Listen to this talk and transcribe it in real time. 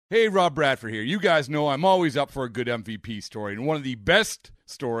Hey, Rob Bradford here. You guys know I'm always up for a good MVP story, and one of the best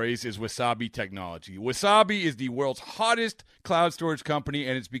stories is Wasabi Technology. Wasabi is the world's hottest cloud storage company,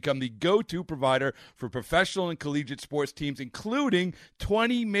 and it's become the go-to provider for professional and collegiate sports teams, including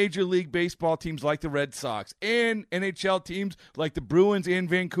 20 Major League Baseball teams like the Red Sox and NHL teams like the Bruins and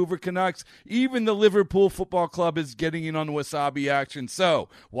Vancouver Canucks. Even the Liverpool Football Club is getting in on the Wasabi action. So,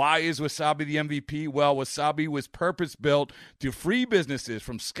 why is Wasabi the MVP? Well, Wasabi was purpose-built to free businesses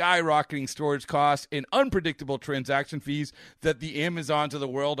from skyrocketing storage costs and unpredictable transaction fees that the Amazons of the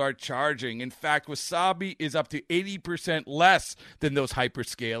world are charging. In fact, Wasabi is up to 80% less than those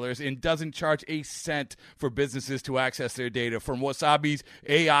hyperscalers and doesn't charge a cent for businesses to access their data. From Wasabi's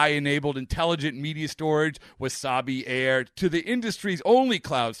AI-enabled intelligent media storage, Wasabi Air, to the industry's only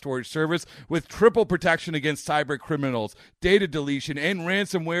cloud storage service with triple protection against cyber criminals, data deletion, and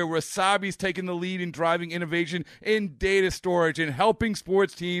ransomware, Wasabi's taken the lead in driving innovation in data storage and helping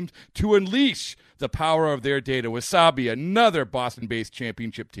sports teams to unleash the power of their data. Wasabi, another Boston-based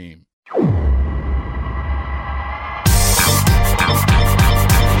championship team.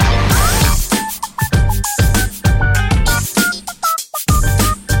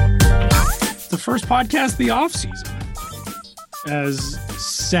 The first podcast of the offseason. As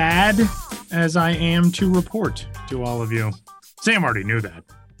sad as I am to report to all of you. Sam already knew that.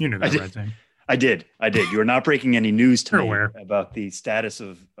 You knew that, right, Sam? I did. You are not breaking any news to You're me aware about the status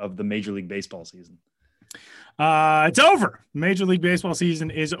of the Major League Baseball season. It's over. Major League Baseball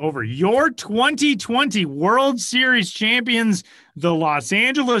season is over. Your 2020 World Series champions, the Los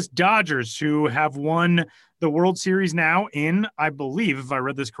Angeles Dodgers, who have won the World Series now in, I believe, if I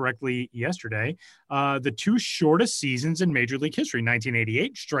read this correctly yesterday, the two shortest seasons in Major League history.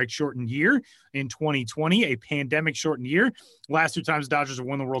 1988, strike-shortened year. In 2020, a pandemic-shortened year. Last two times Dodgers have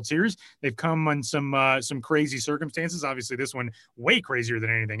won the World Series, they've come on some crazy circumstances. Obviously, this one way crazier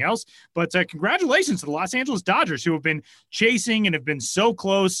than anything else. But congratulations to the Los Angeles Dodgers, who have been chasing and have been so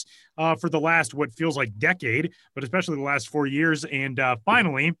close for the last, what feels like decade, but especially the last 4 years. And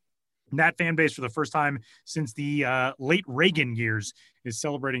finally, that fan base, for the first time since the late Reagan years, is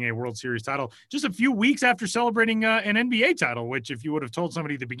celebrating a World Series title just a few weeks after celebrating an NBA title, which if you would have told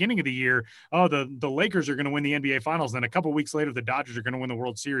somebody at the beginning of the year, oh, the Lakers are going to win the NBA Finals, then a couple weeks later the Dodgers are going to win the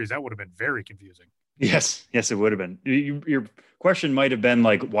World Series, that would have been very confusing. Yes, it would have been. Your question might have been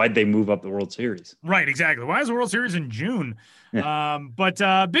like, why'd they move up the World Series? Right, exactly. Why is the World Series in June? Yeah.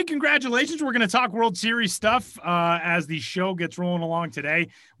 But big congratulations. We're going to talk World Series stuff as the show gets rolling along today.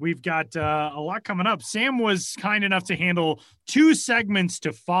 We've got a lot coming up. Sam was kind enough to handle two segments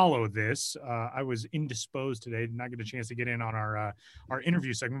to follow this. I was indisposed today, did not get a chance to get in on our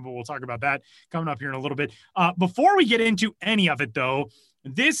interview segment, but we'll talk about that coming up here in a little bit. Before we get into any of it, though,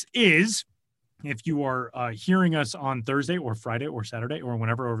 this is, if you are hearing us on Thursday or Friday or Saturday or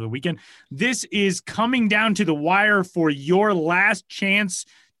whenever over the weekend, this is coming down to the wire for your last chance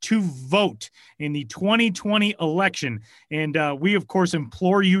to vote in the 2020 election. And we, of course,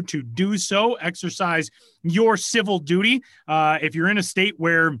 implore you to do so. Exercise your civil duty. If you're in a state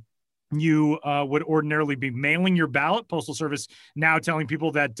where you would ordinarily be mailing your ballot, Postal Service now telling people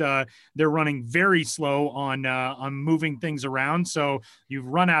that they're running very slow on moving things around. So you've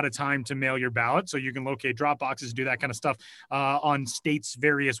run out of time to mail your ballot. So you can locate drop boxes, do that kind of stuff on states'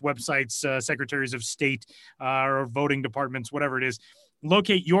 various websites, secretaries of state or voting departments, whatever it is.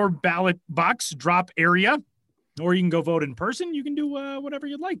 Locate your ballot box drop area, or you can go vote in person. You can do whatever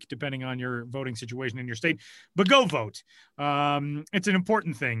you'd like, depending on your voting situation in your state. But go vote. It's an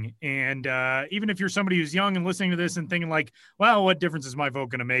important thing. And even if you're somebody who's young and listening to this and thinking like, well, what difference is my vote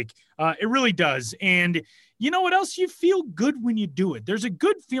going to make? It really does. And you know what else? You feel good when you do it. There's a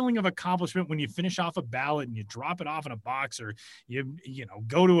good feeling of accomplishment when you finish off a ballot and you drop it off in a box, or you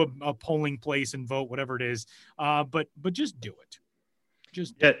go to a polling place and vote, whatever it is. But just do it.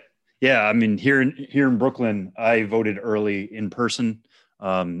 Yeah. I mean, here in Brooklyn, I voted early in person.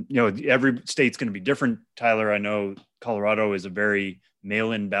 Every state's going to be different. Tyler, I know Colorado is a very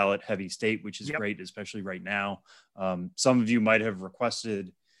mail-in ballot heavy state, which is great, especially right now. Some of you might have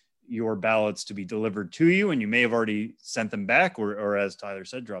requested your ballots to be delivered to you, and you may have already sent them back, or as Tyler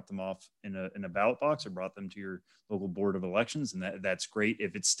said, dropped them off in a ballot box or brought them to your local board of elections. And that's great.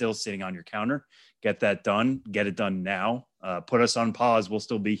 If it's still sitting on your counter, get that done. Get it done now. Put us on pause. We'll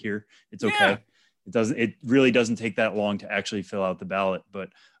still be here. It's okay. Yeah. It really doesn't take that long to actually fill out the ballot, but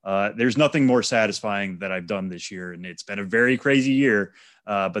there's nothing more satisfying that I've done this year. And it's been a very crazy year,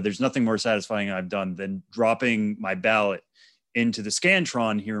 but there's nothing more satisfying I've done than dropping my ballot into the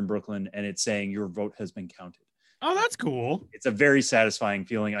Scantron here in Brooklyn, and it's saying your vote has been counted. Oh, that's cool. It's a very satisfying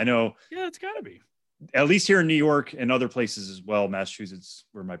feeling. I know. Yeah, it's gotta be. at least here in New York and other places as well, Massachusetts,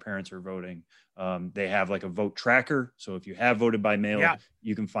 where my parents are voting, they have like a vote tracker. So if you have voted by mail,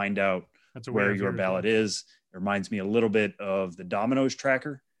 you can find out where your ballot is. It reminds me a little bit of the Domino's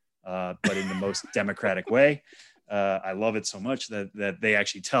tracker, but in the most democratic way. I love it so much that they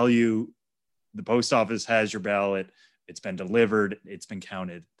actually tell you the post office has your ballot. It's been delivered. It's been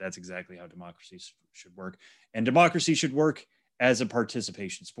counted. That's exactly how democracy should work. And democracy should work as a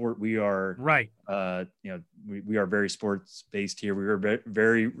participation sport. We are right. We are very sports based here. We are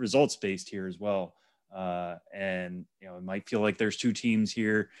very results based here as well. And it might feel like there's two teams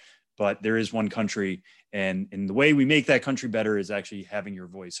here, but there is one country. And the way we make that country better is actually having your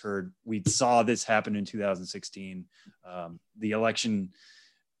voice heard. We saw this happen in 2016. The election,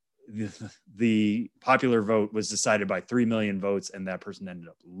 the popular vote was decided by 3 million votes, and that person ended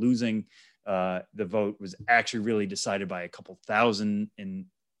up losing. The vote was actually really decided by a couple thousand in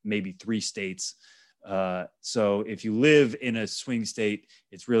maybe 3 states. So if you live in a swing state,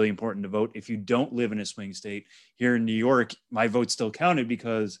 it's really important to vote. If you don't live in a swing state, here in New York, my vote still counted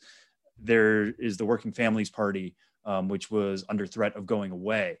because there is the Working Families Party, which was under threat of going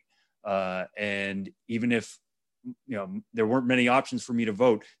away. And even if there weren't many options for me to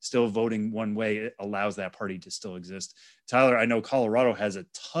vote, still voting one way, it allows that party to still exist. Tyler, I know Colorado has a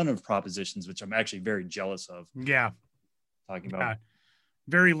ton of propositions, which I'm actually very jealous of. Yeah. Talking about.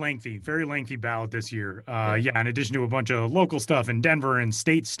 Very lengthy ballot this year. In addition to a bunch of local stuff in Denver and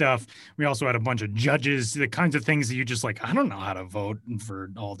state stuff, we also had a bunch of judges, the kinds of things that you just like, I don't know how to vote for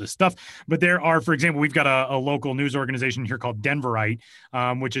all this stuff. But there are, for example, we've got a local news organization here called Denverite,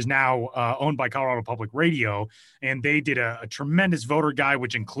 which is now owned by Colorado Public Radio. And they did a tremendous voter guide,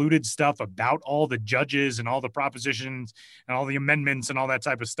 which included stuff about all the judges and all the propositions and all the amendments and all that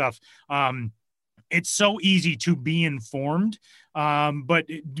type of stuff. It's so easy to be informed, but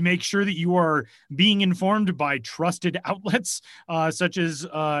make sure that you are being informed by trusted outlets, such as,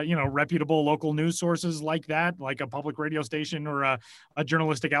 reputable local news sources like that, like a public radio station or a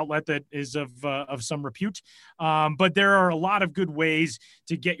journalistic outlet that is of some repute. But there are a lot of good ways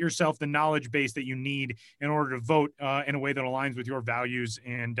to get yourself the knowledge base that you need in order to vote in a way that aligns with your values.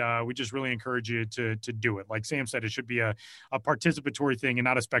 And we just really encourage you to do it. Like Sam said, it should be a participatory thing and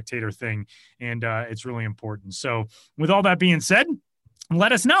not a spectator thing. And it's really important. So with all that being said,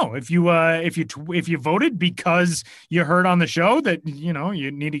 let us know if you voted because you heard on the show that,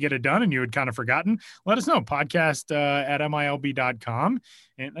 you need to get it done and you had kind of forgotten. Let us know. Podcast at milb.com.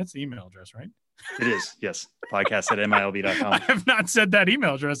 And that's the email address, right? It is. Yes. Podcast at milb.com. I have not said that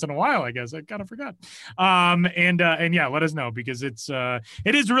email address in a while. I guess I kind of forgot. And yeah, let us know because it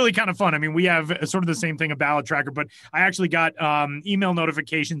is really kind of fun. I mean, we have sort of the same thing, a ballot tracker, but I actually got email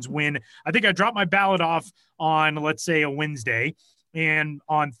notifications when I think I dropped my ballot off on, let's say, a Wednesday. And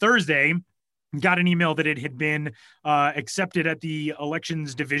on Thursday, got an email that it had been accepted at the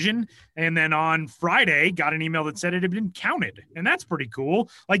elections division. And then on Friday, got an email that said it had been counted. And that's pretty cool.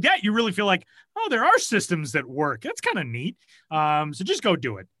 Like that, you really feel like, oh, there are systems that work. That's kind of neat. So just go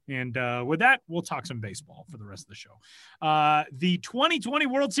do it. And with that, we'll talk some baseball for the rest of the show. The 2020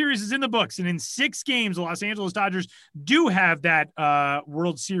 World Series is in the books. And in 6 games, the Los Angeles Dodgers do have that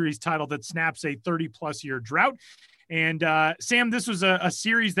World Series title that snaps a 30-plus year drought. And Sam, this was a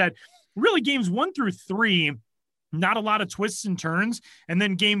series that really games 1 through 3, not a lot of twists and turns. And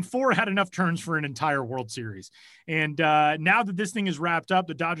then game 4 had enough turns for an entire World Series. And now that this thing is wrapped up,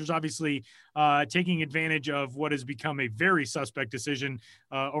 the Dodgers obviously taking advantage of what has become a very suspect decision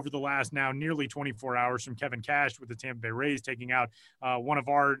over the last now nearly 24 hours from Kevin Cash with the Tampa Bay Rays taking out one of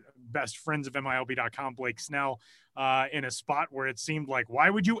our best friends of MILB.com, Blake Snell, in a spot where it seemed like, why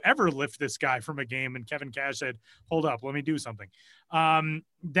would you ever lift this guy from a game? And Kevin Cash said, hold up, let me do something.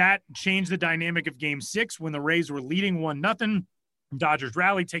 That changed the dynamic of game 6 when the Rays were leading 1-0. Dodgers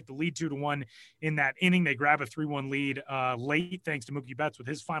rally, take the lead 2-1 in that inning. They grab a 3-1 lead late, thanks to Mookie Betts with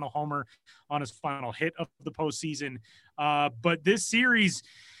his final homer on his final hit of the postseason. But this series,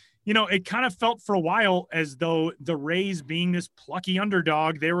 it kind of felt for a while as though the Rays, being this plucky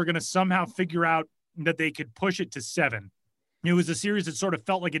underdog, they were going to somehow figure out that they could push it to 7. It was a series that sort of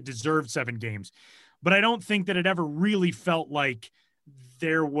felt like it deserved 7 games, but I don't think that it ever really felt like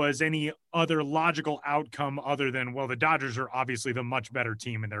there was any other logical outcome other than, well, the Dodgers are obviously the much better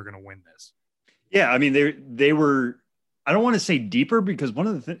team and they're going to win this. Yeah. I mean, they were, I don't want to say deeper because one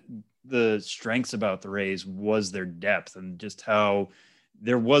of the strengths about the Rays was their depth and just how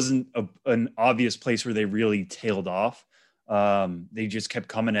there wasn't an obvious place where they really tailed off. They just kept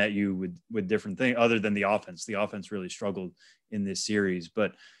coming at you with different things other than the offense. The offense really struggled in this series,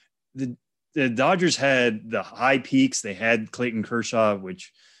 but the Dodgers had the high peaks. They had Clayton Kershaw,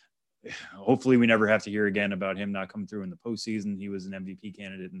 which hopefully we never have to hear again about him not coming through in the postseason. He was an MVP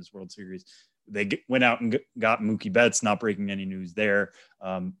candidate in this World Series. They went out and got Mookie Betts, not breaking any news there.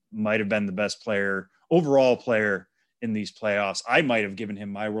 Might have been the best overall player in these playoffs. I might have given him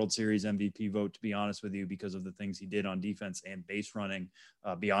my World Series MVP vote, to be honest with you, because of the things he did on defense and base running,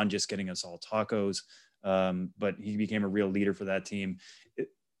 beyond just getting us all tacos. But he became a real leader for that team.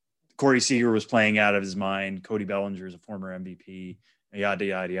 Corey Seager was playing out of his mind. Cody Bellinger is a former MVP, yada,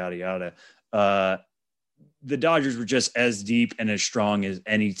 yada, yada, yada. The Dodgers were just as deep and as strong as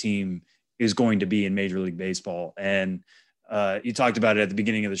any team is going to be in Major League Baseball. And you talked about it at the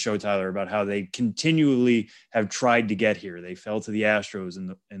beginning of the show, Tyler, about how they continually have tried to get here. They fell to the Astros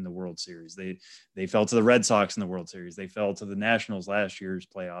in the World Series. They fell to the Red Sox in the World Series. They fell to the Nationals last year's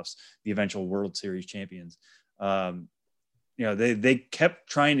playoffs, the eventual World Series champions. They kept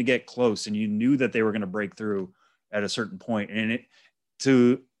trying to get close, and you knew that they were going to break through at a certain point. And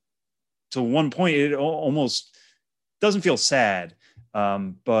to one point, it almost doesn't feel sad.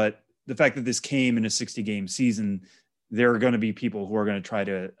 But the fact that this came in a 60-game season, there are going to be people who are going to try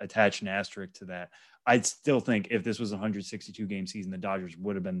to attach an asterisk to that. I still think if this was a 162-game season, the Dodgers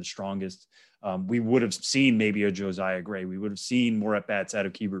would have been the strongest. We would have seen maybe a Josiah Gray. We would have seen more at-bats out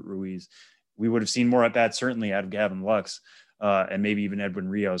of Keibert Ruiz. We would have seen more at-bats certainly out of Gavin Lux, and maybe even Edwin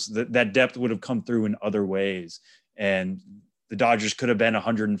Rios. That depth would have come through in other ways. And the Dodgers could have been a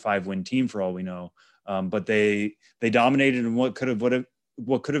 105-win team for all we know. But they dominated in what could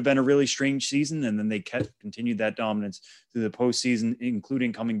have been a really strange season. And then they continued that dominance through the postseason,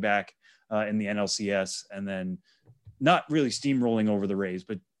 including coming back in the NLCS, and then not really steamrolling over the Rays,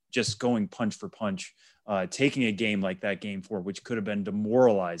 but just going punch for punch, taking a game like that Game 4, which could have been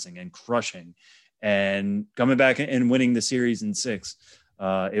demoralizing and crushing, and coming back and winning the series in 6.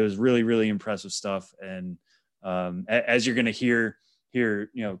 It was really, really impressive stuff. And as you're going to hear,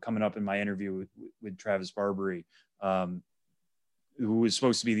 coming up in my interview with Travis Barbary, who was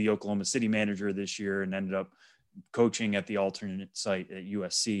supposed to be the Oklahoma City manager this year and ended up coaching at the alternate site at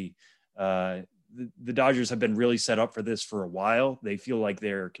USC. The Dodgers have been really set up for this for a while. They feel like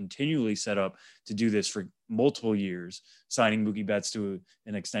they're continually set up to do this for multiple years. Signing Mookie Betts to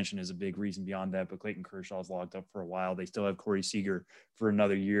an extension is a big reason beyond that, but Clayton Kershaw's locked up for a while. They still have Corey Seager for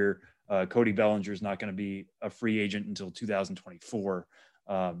another year. Cody Bellinger is not going to be a free agent until 2024.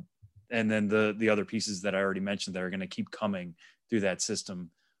 And then the other pieces that I already mentioned that are going to keep coming through that system.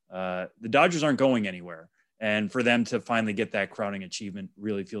 The Dodgers aren't going anywhere. And for them to finally get that crowning achievement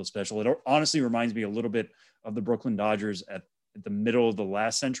really feels special. It honestly reminds me a little bit of the Brooklyn Dodgers at the middle of the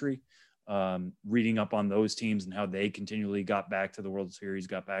last century, reading up on those teams and how they continually got back to the World Series,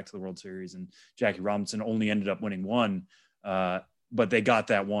 and Jackie Robinson only ended up winning one, but they got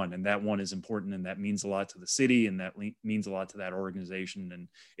that one, and that one is important, and that means a lot to the city, and that means a lot to that organization. And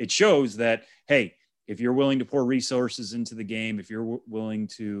it shows that, hey, if you're willing to pour resources into the game, if you're willing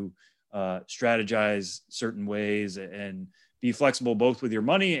to strategize certain ways and be flexible both with your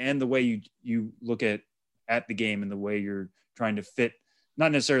money and the way you look at the game and the way you're trying to fit,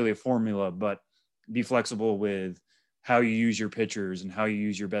 not necessarily a formula, but be flexible with how you use your pitchers and how you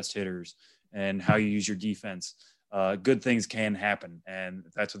use your best hitters and how you use your defense. Good things can happen. And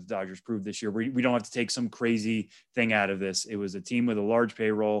that's what the Dodgers proved this year. We don't have to take some crazy thing out of this. It was a team with a large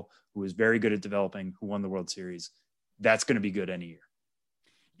payroll who was very good at developing, who won the World Series. That's going to be good any year.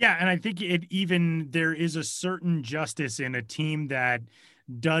 Yeah, and I think there is a certain justice in a team that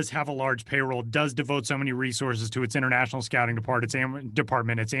does have a large payroll, does devote so many resources to its international scouting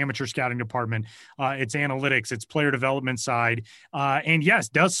department, its amateur scouting department, its analytics, its player development side, and yes,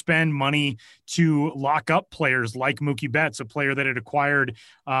 does spend money to lock up players like Mookie Betts, a player that it acquired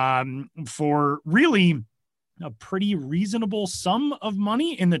for really a pretty reasonable sum of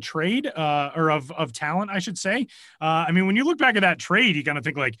money in the trade, or of talent, I should say. I mean, when you look back at that trade, you kind of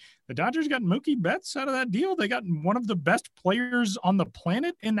think like the Dodgers got Mookie Betts out of that deal. They got one of the best players on the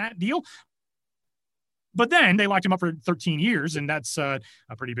planet in that deal. But then they locked him up for 13 years, and that's a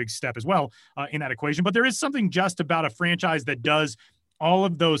pretty big step as well in that equation. But there is something just about a franchise that does all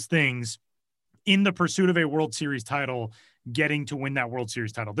of those things in the pursuit of a World Series title, getting to win that World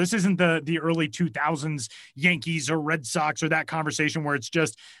Series title. This isn't the early 2000s Yankees or Red Sox or that conversation where it's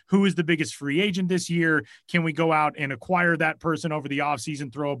just who is the biggest free agent this year? Can we go out and acquire that person over the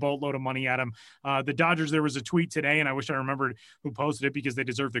offseason, throw a boatload of money at him? The Dodgers, there was a tweet today, and I wish I remembered who posted it because they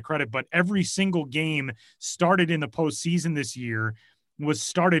deserve the credit, but every single game started in the postseason this year was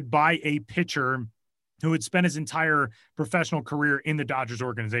started by a pitcher who had spent his entire professional career in the Dodgers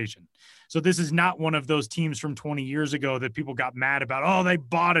organization. So this is not one of those teams from 20 years ago that people got mad about. Oh, they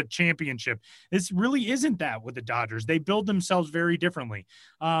bought a championship. This really isn't that with the Dodgers. They build themselves very differently.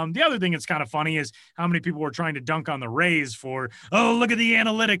 The other thing that's kind of funny is how many people were trying to dunk on the Rays for, oh, look at the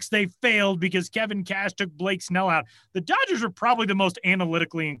analytics. They failed because Kevin Cash took Blake Snell out. The Dodgers are probably the most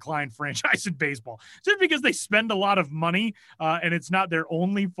analytically inclined franchise in baseball, just because they spend a lot of money and it's not their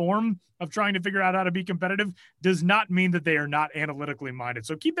only form of trying to figure out how to be competitive does not mean that they are not analytically minded.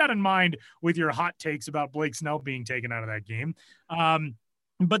 So keep that in mind with your hot takes about Blake Snell being taken out of that game.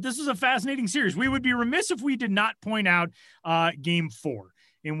 But this is a fascinating series. We would be remiss if we did not point out game 4,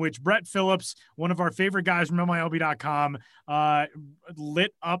 in which Brett Phillips, one of our favorite guys from MILB.com,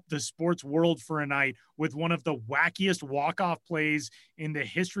 lit up the sports world for a night with one of the wackiest walk-off plays in the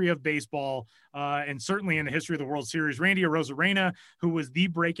history of baseball, and certainly in the history of the World Series. Randy Arozarena, who was the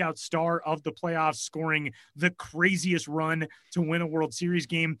breakout star of the playoffs, scoring the craziest run to win a World Series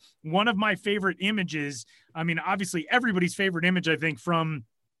game. One of my favorite images, I mean, obviously everybody's favorite image, I think, from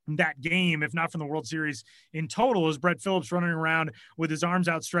that game, if not from the World Series in total, is Brett Phillips running around with his arms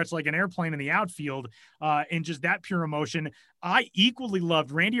outstretched like an airplane in the outfield, and just that pure emotion. I equally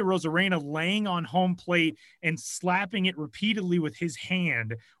loved Randy Arozarena laying on home plate and slapping it repeatedly with his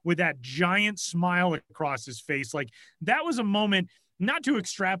hand with that giant smile across his face. Like, that was a moment, not to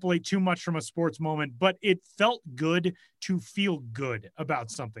extrapolate too much from a sports moment, but it felt good to feel good about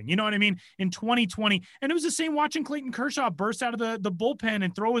something. You know what I mean? In 2020, and it was the same watching Clayton Kershaw burst out of the bullpen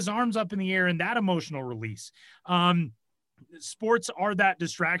and throw his arms up in the air and that emotional release. Sports are that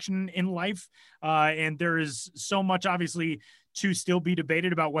distraction in life. And there is so much, obviously, to still be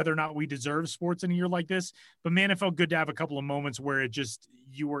debated about whether or not we deserve sports in a year like this. But man, it felt good to have a couple of moments where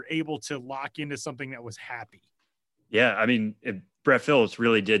you were able to lock into something that was happy. Yeah. I mean, Brett Phillips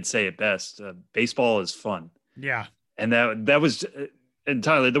really did say it best. Baseball is fun. Yeah. And that was, and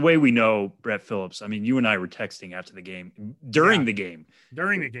Tyler, the way we know Brett Phillips, I mean, you and I were texting after the game, during the game,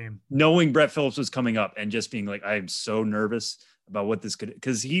 knowing Brett Phillips was coming up and just being like, I am so nervous about what this could,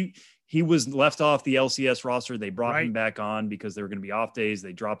 because he was left off the LCS roster. They brought him back on because there were going to be off days.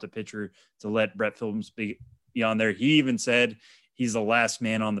 They dropped a pitcher to let Brett Phillips be on there. He even said he's the last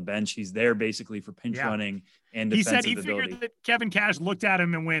man on the bench. He's there basically for pinch running and defensive he ability. Figured that Kevin Cash looked at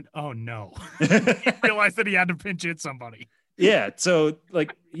him and went, oh no. He realized that he had to pinch hit somebody. Yeah. So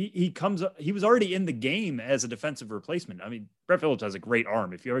like he was already in the game as a defensive replacement. I mean, Brett Phillips has a great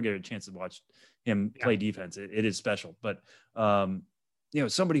arm. If you ever get a chance to watch him play defense, it is special. But,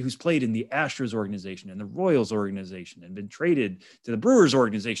 somebody who's played in the Astros organization and the Royals organization and been traded to the Brewers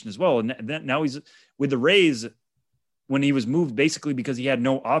organization as well. And then now he's with the Rays when he was moved basically because he had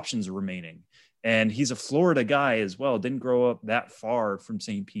no options remaining. And he's a Florida guy as well. Didn't grow up that far from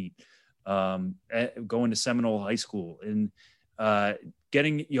St. Pete, going to Seminole High School and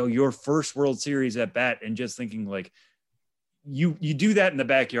getting, your first World Series at bat and just thinking like, you do that in the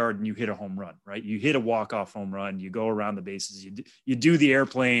backyard and you hit a home run, right? You hit a walk-off home run, you go around the bases, you do the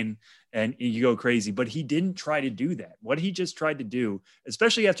airplane and you go crazy, but he didn't try to do that. What he just tried to do,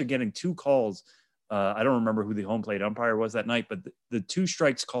 especially after getting 2 calls, I don't remember who the home plate umpire was that night, but the 2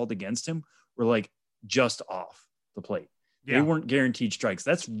 strikes called against him were like just off the plate. Yeah. They weren't guaranteed strikes.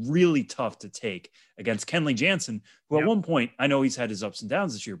 That's really tough to take against Kenley Jansen, who at one point, I know he's had his ups and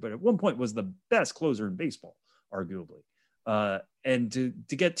downs this year, but at one point was the best closer in baseball, arguably. And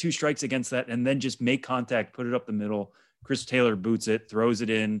to get 2 strikes against that and then just make contact, put it up the middle. Chris Taylor boots it, throws it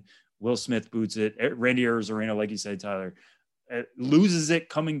in. Will Smith boots it. Randy Arozarena, like you said, Tyler, loses it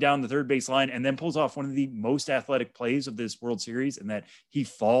coming down the third base line and then pulls off one of the most athletic plays of this World Series, and that he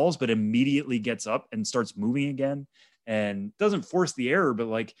falls but immediately gets up and starts moving again and doesn't force the error, but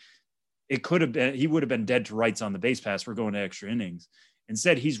like it could have been, he would have been dead to rights on the base pass. We're going to extra innings.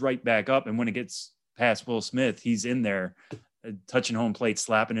 Instead, he's right back up, and when it gets past Will Smith, he's in there touching home plate,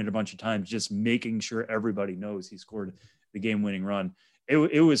 slapping it a bunch of times, just making sure everybody knows he scored the game-winning run.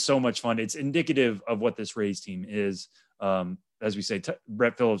 It was so much fun. It's indicative of what this Rays team is. As we say,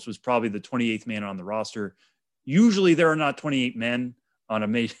 Brett Phillips was probably the 28th man on the roster. Usually there are not 28 men on a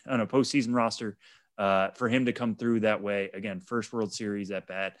postseason roster. For him to come through that way, again, first World Series at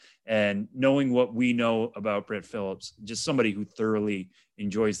bat, and knowing what we know about Brett Phillips, just somebody who thoroughly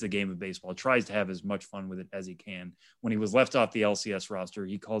enjoys the game of baseball, tries to have as much fun with it as he can. When he was left off the LCS roster,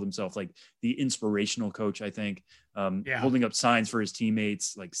 he called himself like the inspirational coach, I think, holding up signs for his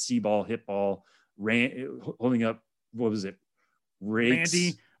teammates, like see ball, hit ball, holding up, what was it?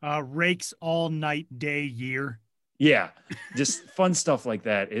 Randy, rakes all night, day, year. Yeah. Just fun stuff like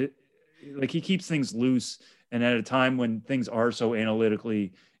that. Like he keeps things loose, and at a time when things are so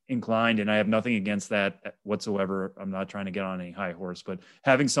analytically inclined, and I have nothing against that whatsoever. I'm not trying to get on any high horse, but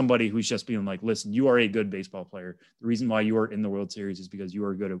having somebody who's just being like, listen, you are a good baseball player. The reason why you are in the World Series is because you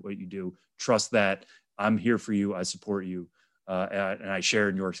are good at what you do. Trust that. I'm here for you. I support you. And I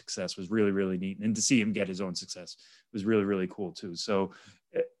shared in your success was really, really neat. And to see him get his own success was really, really cool too. So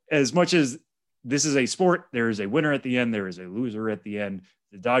as much as this is a sport, there is a winner at the end. There is a loser at the end.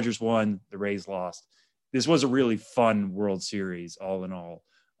 The Dodgers won, the Rays lost. This was a really fun World Series all in all.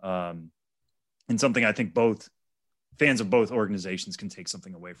 And something I think both fans of both organizations can take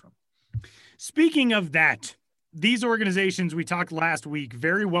something away from. Speaking of that, these organizations, we talked last week,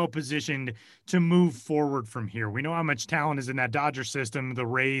 very well positioned to move forward from here. We know how much talent is in that Dodger system. The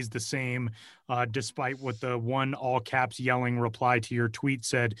Rays, the same, despite what the one all caps yelling reply to your tweet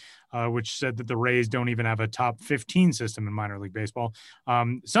said, which said that the Rays don't even have a top 15 system in minor league baseball.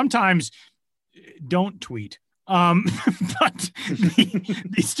 Sometimes don't tweet. But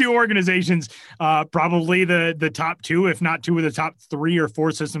these two organizations, probably the top two, if not two of the top 3 or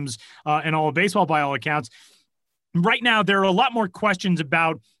 4 systems in all of baseball by all accounts. Right now, there are a lot more questions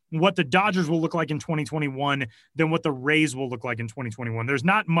about what the Dodgers will look like in 2021 than what the Rays will look like in 2021. There's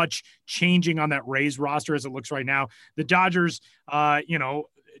not much changing on that Rays roster as it looks right now. The Dodgers,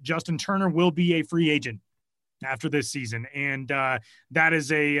 Justin Turner will be a free agent after this season. And that is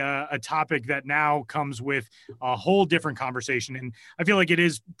a topic that now comes with a whole different conversation. And I feel like it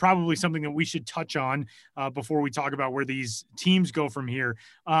is probably something that we should touch on before we talk about where these teams go from here.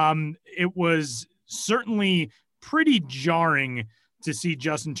 It was certainly pretty jarring to see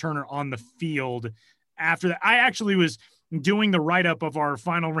Justin Turner on the field after that. I actually was doing the write-up of our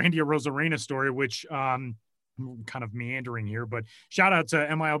final Randy Arozarena story, which kind of meandering here, but shout out to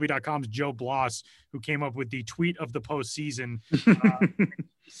MILB.com's Joe Bloss, who came up with the tweet of the postseason.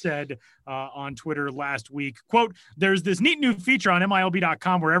 Said on Twitter last week, quote, "There's this neat new feature on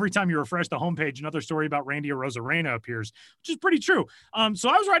MILB.com where every time you refresh the homepage, another story about Randy Arozarena appears," which is pretty true. So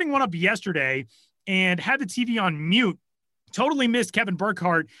I was writing one up yesterday and had the TV on mute. Totally missed Kevin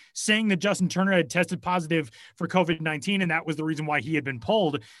Burkhardt saying that Justin Turner had tested positive for COVID-19, and that was the reason why he had been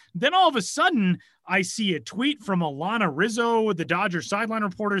pulled. Then all of a sudden, I see a tweet from Alana Rizzo, the Dodgers sideline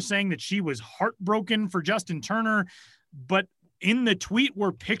reporter, saying that she was heartbroken for Justin Turner. But in the tweet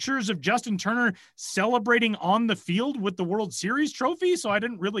were pictures of Justin Turner celebrating on the field with the World Series trophy. So I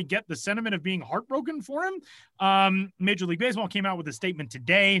didn't really get the sentiment of being heartbroken for him. Major League Baseball came out with a statement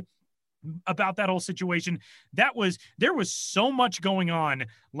today about that whole situation. There was so much going on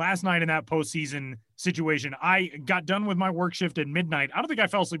last night in that postseason situation. I got done with my work shift at midnight. I don't think I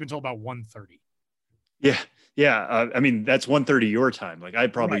fell asleep until about 1:30. Yeah. I mean, that's 1:30 your time. Like I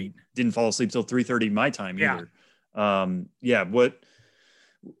probably didn't fall asleep till 3:30 my time either.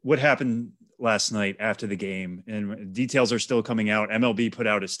 What happened last night after the game, and details are still coming out. MLB put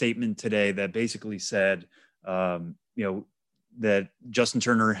out a statement today that basically said, that Justin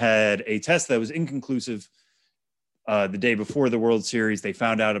Turner had a test that was inconclusive the day before the World Series. They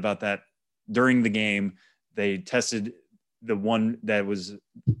found out about that during the game. They tested the one that was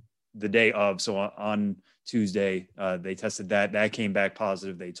the day of. So on Tuesday, they tested that came back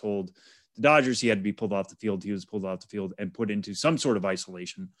positive. They told the Dodgers he had to be pulled off the field. He was pulled off the field and put into some sort of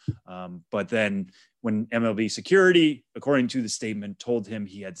isolation. But then when MLB security, according to the statement, told him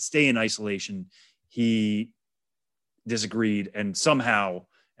he had to stay in isolation, he disagreed and somehow,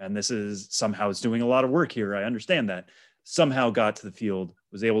 and this is somehow is doing a lot of work here, I understand that, somehow got to the field,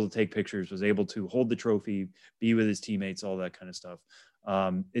 was able to take pictures, was able to hold the trophy, be with his teammates, all that kind of stuff.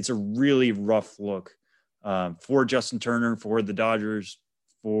 It's a really rough look for Justin Turner, for the Dodgers,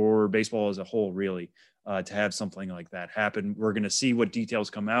 for baseball as a whole, really, to have something like that happen. We're going to see what details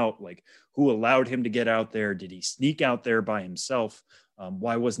come out, like who allowed him to get out there. Did he sneak out there by himself?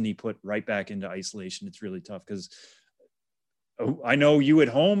 Why wasn't he put right back into isolation? It's really tough because I know you at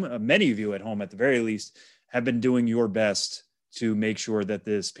home, many of you at home at the very least, have been doing your best to make sure that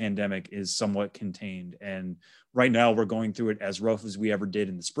this pandemic is somewhat contained. And right now we're going through it as rough as we ever did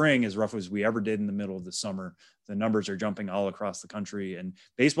in the spring, as rough as we ever did in the middle of the summer. The numbers are jumping all across the country, and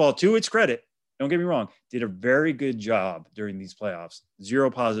baseball, to its credit, don't get me wrong, did a very good job during these playoffs. 0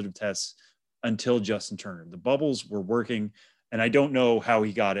 positive tests until Justin Turner. The bubbles were working, and I don't know how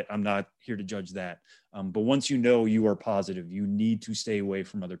he got it. I'm not here to judge that. But once you know you are positive, you need to stay away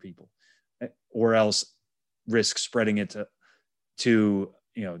from other people, or else risk spreading it to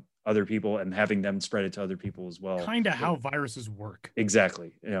other people and having them spread it to other people as well. Kind of how viruses work.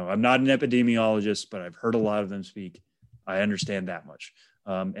 Exactly. I'm not an epidemiologist, but I've heard a lot of them speak. I understand that much.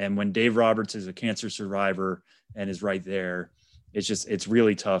 And when Dave Roberts is a cancer survivor and is right there, it's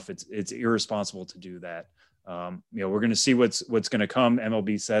really tough. It's irresponsible to do that. We're going to see what's going to come.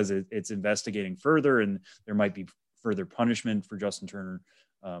 MLB says it's investigating further, and there might be further punishment for Justin Turner.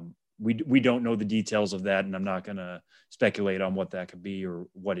 We don't know the details of that, and I'm not going to speculate on what that could be or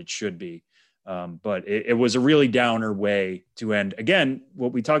what it should be. But it was a really downer way to end. Again,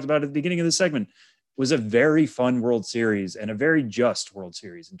 what we talked about at the beginning of the segment was a very fun World Series and a very just World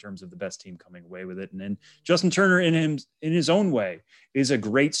Series in terms of the best team coming away with it. And then Justin Turner in his own way is a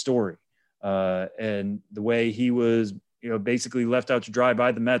great story. And the way he was, basically left out to dry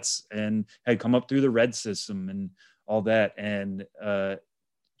by the Mets and had come up through the red system and all that, and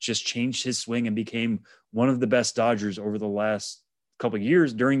just changed his swing and became one of the best Dodgers over the last couple of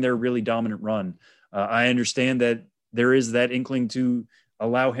years during their really dominant run. I understand that there is that inkling to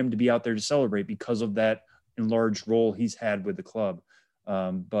allow him to be out there to celebrate because of that enlarged role he's had with the club.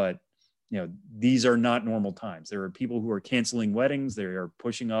 But these are not normal times. There are people who are canceling weddings. They are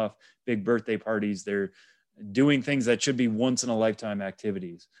pushing off big birthday parties. They're doing things that should be once in a lifetime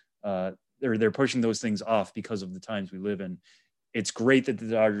activities. They're pushing those things off because of the times we live in. It's great that the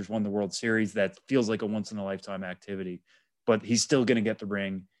Dodgers won the World Series. That feels like a once in a lifetime activity, but he's still going to get the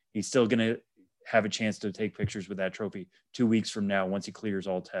ring. He's still going to have a chance to take pictures with that trophy 2 weeks from now, once he clears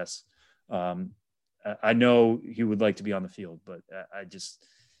all tests. I know he would like to be on the field, but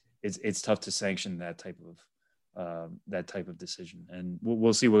it's tough to sanction that type of decision. And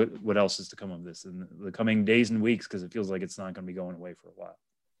we'll see what else is to come of this in the coming days and weeks, because it feels like it's not going to be going away for a while.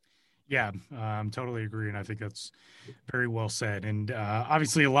 Yeah, totally agree. And I think that's very well said. And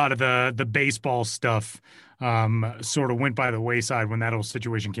obviously a lot of the baseball stuff sort of went by the wayside when that whole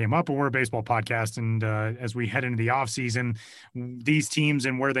situation came up. But we're a baseball podcast. And as we head into the offseason, these teams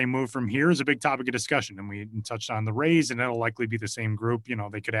and where they move from here is a big topic of discussion. And we touched on the Rays, and that'll likely be the same group.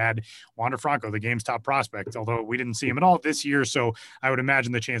 They could add Wander Franco, the game's top prospect, although we didn't see him at all this year. So I would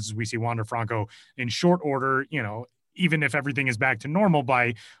imagine the chances we see Wander Franco in short order, even if everything is back to normal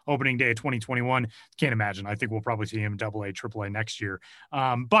by opening day of 2021, can't imagine. I think we'll probably see him AA, AAA next year.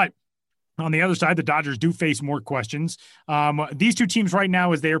 But on the other side, the Dodgers do face more questions. These two teams right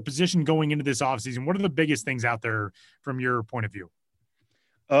now, as they are positioned going into this offseason, what are the biggest things out there from your point of view?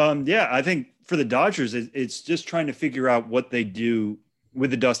 I think for the Dodgers, it's just trying to figure out what they do with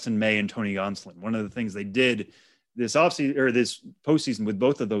the Dustin May and Tony Gonsolin. One of the things they did this offseason or this postseason with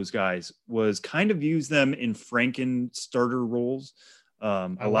both of those guys was kind of use them in Franken starter roles.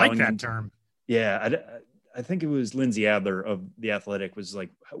 I like that term. Yeah. I think it was Lindsay Adler of The Athletic was like,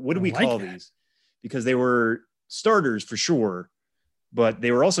 what do we call these? Because they were starters for sure, but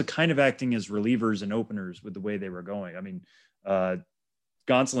they were also kind of acting as relievers and openers with the way they were going. I mean,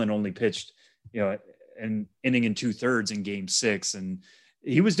 Gonsolin only pitched, an inning and 2/3 in Game 6, and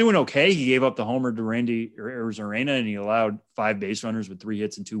he was doing okay. He gave up the homer to Randy Arozarena, and he allowed 5 base runners with 3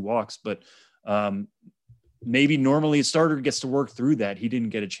 hits and 2 walks. But maybe normally a starter gets to work through that. He didn't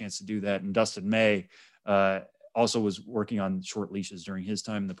get a chance to do that. And Dustin May also was working on short leashes during his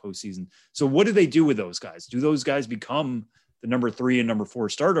time in the postseason. So what do they do with those guys? Do those guys become the number 3 and number 4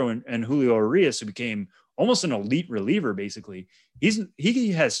 starter? And Julio Urias, who became almost an elite reliever, basically,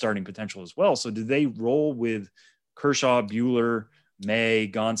 he has starting potential as well. So do they roll with Kershaw, Buehler, May,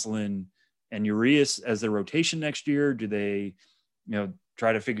 Gonsolin, and Urias as their rotation next year? Do they,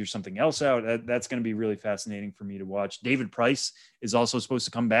 try to figure something else out? That's going to be really fascinating for me to watch. David Price is also supposed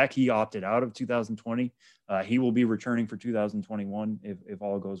to come back. He opted out of 2020. He will be returning for 2021 if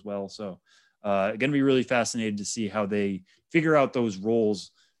all goes well. So going to be really fascinated to see how they figure out those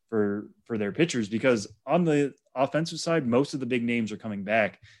roles for their pitchers, because on the offensive side, most of the big names are coming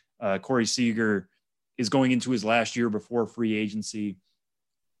back. Corey Seager is going into his last year before free agency.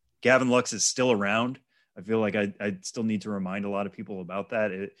 Gavin Lux is still around. I feel like I still need to remind a lot of people about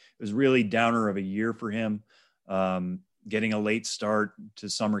that. It was really downer of a year for him, getting a late start to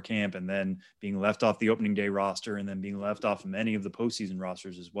summer camp and then being left off the opening day roster and then being left off many of the postseason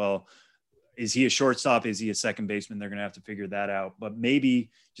rosters as well. Is he a shortstop? Is he a second baseman? They're going to have to figure that out. But maybe,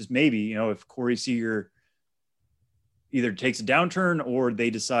 just maybe, if Corey Seager either takes a downturn or they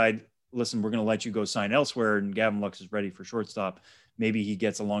decide, listen, we're going to let you go sign elsewhere, and Gavin Lux is ready for shortstop, maybe he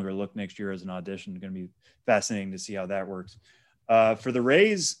gets a longer look next year as an audition. It's going to be fascinating to see how that works. For the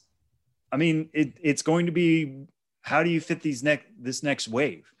Rays, I mean, it's going to be, how do you fit this next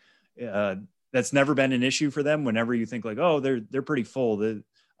wave? That's never been an issue for them. Whenever you think like, oh, they're pretty full.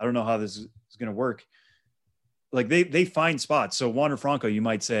 I don't know how this is going to work. Like they find spots. So Wander Franco, you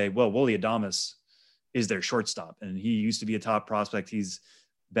might say, well, Willy Adames is their shortstop, and he used to be a top prospect. He's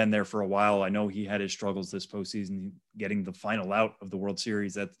been there for a while. I know he had his struggles this postseason, getting the final out of the World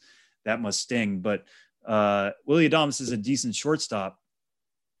Series. That must sting. But Willy Adames is a decent shortstop,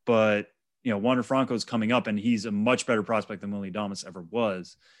 but Wander Franco's coming up, and he's a much better prospect than Willie Adames ever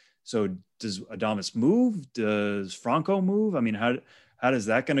was. So does Adames move? Does Franco move? I mean, how does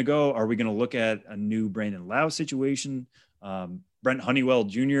that going to go? Are we going to look at a new Brandon Lau situation? Brent Honeywell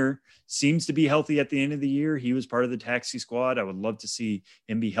Jr. seems to be healthy at the end of the year. He was part of the taxi squad. I would love to see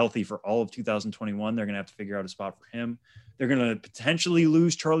him be healthy for all of 2021. They're going to have to figure out a spot for him. They're going to potentially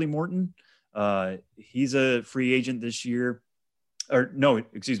lose Charlie Morton. He's a free agent this year. Or no,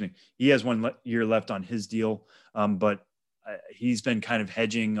 excuse me. He has 1 year left on his deal. But he's been kind of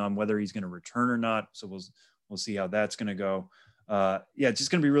hedging on whether he's going to return or not. So we'll see how that's going to go. It's just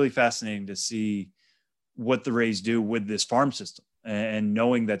going to be really fascinating to see what the Rays do with this farm system, and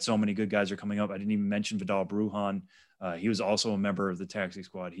knowing that so many good guys are coming up. I didn't even mention Vidal Brujan. He was also a member of the taxi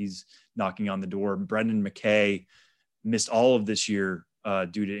squad. He's knocking on the door. Brendan McKay missed all of this year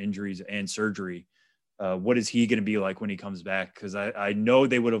due to injuries and surgery. What is he going to be like when he comes back? Because I know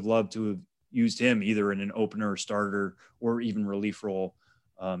they would have loved to have used him either in an opener or starter or even relief role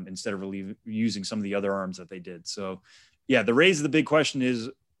instead of using some of the other arms that they did. So, the Rays, the big question is,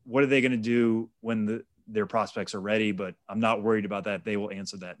 what are they going to do when their prospects are ready? But I'm not worried about that. They will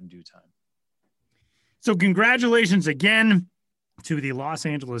answer that in due time. So congratulations again to the Los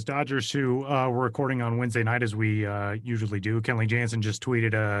Angeles Dodgers, who were recording on Wednesday night, as we usually do. Kenley Jansen just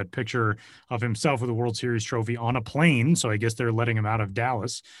tweeted a picture of himself with a World Series trophy on a plane, so I guess they're letting him out of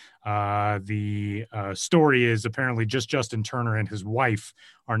Dallas. The story is apparently just Justin Turner and his wife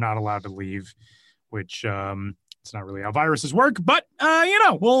are not allowed to leave, which it's not really how viruses work, but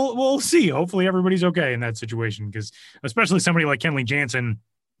we'll see. Hopefully everybody's okay in that situation, because especially somebody like Kenley Jansen,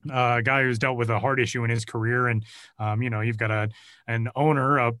 a guy who's dealt with a heart issue in his career. And, you've got a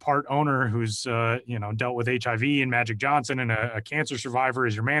part owner who's, dealt with HIV and Magic Johnson, and a cancer survivor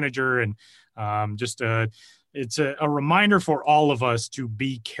as your manager. And it's a reminder for all of us to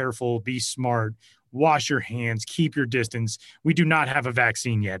be careful, be smart, wash your hands, keep your distance. We do not have a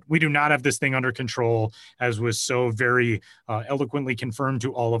vaccine yet. We do not have this thing under control, as was so very eloquently confirmed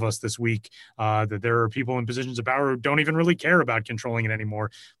to all of us this week, that there are people in positions of power who don't even really care about controlling it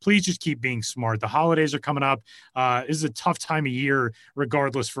anymore. Please just keep being smart. The holidays are coming up. This is a tough time of year,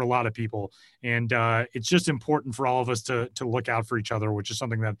 regardless, for a lot of people. And it's just important for all of us to look out for each other, which is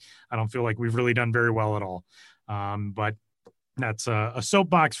something that I don't feel like we've really done very well at all. But that's a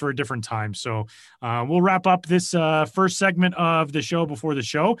soapbox for a different time. So we'll wrap up this first segment of the show before the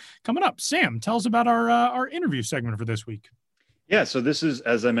show. Coming up, Sam, tell us about our interview segment for this week. Yeah, so this is,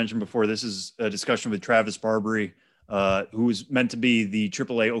 as I mentioned before, this is a discussion with Travis Barbary, who was meant to be the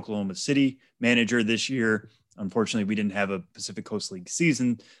AAA Oklahoma City manager this year. Unfortunately, we didn't have a Pacific Coast League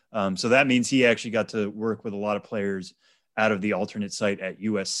season. So that means he actually got to work with a lot of players out of the alternate site at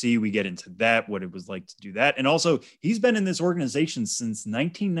USC. We get into that, what it was like to do that. And also, he's been in this organization since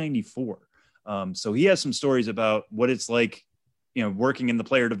 1994. So he has some stories about what it's like, working in the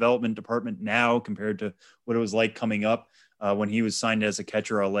player development department now compared to what it was like coming up when he was signed as a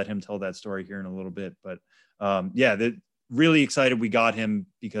catcher. I'll let him tell that story here in a little bit. But really excited we got him,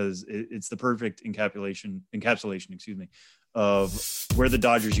 because it's the perfect encapsulation, of where the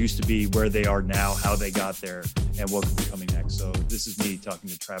Dodgers used to be, where they are now, how they got there, and what could be coming next. So this is me talking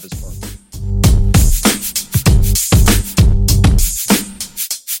to Travis Barbary.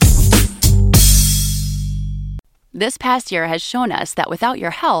 This past year has shown us that without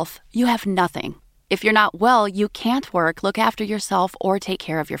your health, you have nothing. If you're not well, you can't work, look after yourself, or take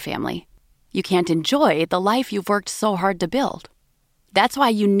care of your family. You can't enjoy the life you've worked so hard to build. That's why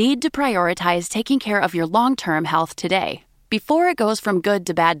you need to prioritize taking care of your long-term health today, before it goes from good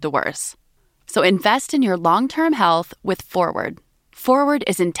to bad to worse. So invest in your long-term health with Forward. Forward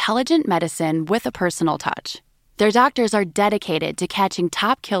is intelligent medicine with a personal touch. Their doctors are dedicated to catching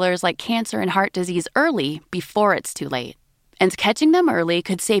top killers like cancer and heart disease early, before it's too late. And catching them early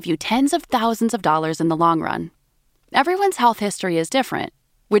could save you tens of thousands of dollars in the long run. Everyone's health history is different,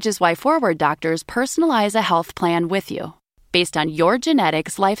 which is why Forward doctors personalize a health plan with you, based on your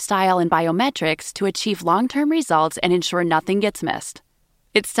genetics, lifestyle, and biometrics, to achieve long-term results and ensure nothing gets missed.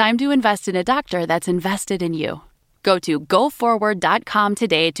 It's time to invest in a doctor that's invested in you. Go to GoForward.com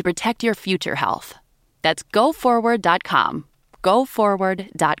today to protect your future health. That's GoForward.com.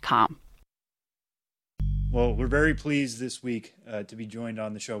 GoForward.com. Well, we're very pleased this week to be joined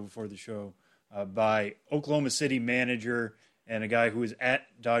on the show before the show by Oklahoma City manager and a guy who was at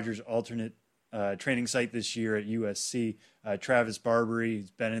Dodgers alternate training site this year at USC, Travis Barbary.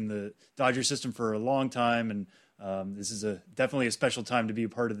 He's been in the Dodger system for a long time, and this is definitely a special time to be a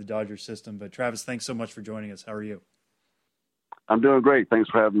part of the Dodger system. But Travis, thanks so much for joining us. How are you? I'm doing great. Thanks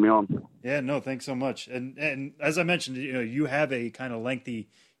for having me on. Yeah, no, thanks so much. And as I mentioned, you have a kind of lengthy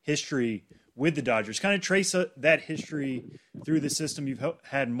history with the Dodgers. Kind of trace that history through the system. You've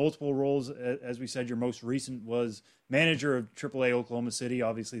had multiple roles. As we said, your most recent was manager of AAA Oklahoma City.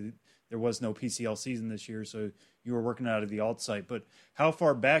 Obviously, there was no PCL season this year, so you were working out of the alt site. But how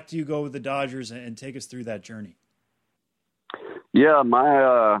far back do you go with the Dodgers, and take us through that journey? Yeah,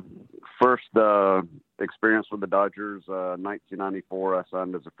 my first experience with the Dodgers, 1994, I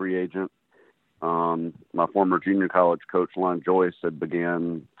signed as a free agent. My former junior college coach, Lon Joyce, had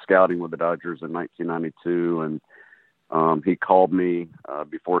began scouting with the Dodgers in 1992, and he called me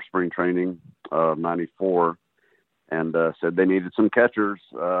before spring training of 94 and said they needed some catchers.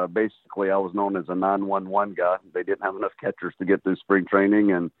 Basically, I was known as a 911 guy. They didn't have enough catchers to get through spring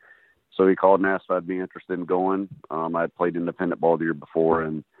training, and so he called and asked if I'd be interested in going. I had played independent ball the year before,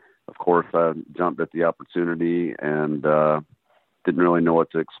 and of course, I jumped at the opportunity and didn't really know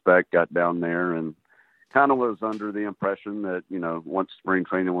what to expect. Got down there and kind of was under the impression that, once spring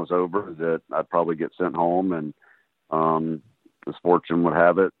training was over, that I'd probably get sent home. And as fortune would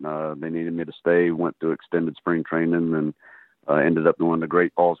have it, they needed me to stay. Went to extended spring training and ended up going to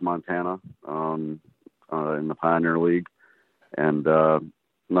Great Falls, Montana, in the Pioneer League. And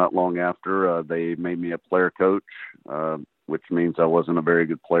not long after, they made me a player coach, which means I wasn't a very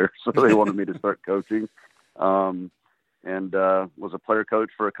good player. So they wanted me to start coaching. And was a player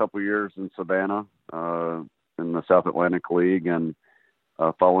coach for a couple years in Savannah, in the South Atlantic League. And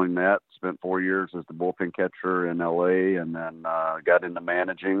following that, spent 4 years as the bullpen catcher in LA, and then got into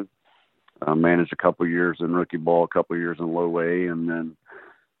managing. Managed a couple years in rookie ball, a couple years in low A, and then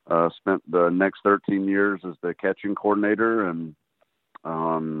spent the next 13 years as the catching coordinator, and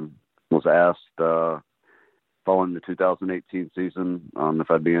was asked following the 2018 season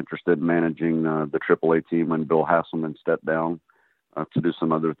if I'd be interested in managing the AAA team when Bill Hasselman stepped down to do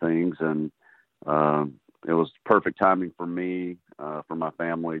some other things. And it was perfect timing for me, for my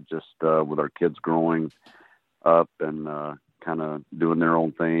family, just with our kids growing up and kind of doing their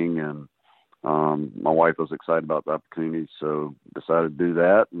own thing. And my wife was excited about the opportunity, so decided to do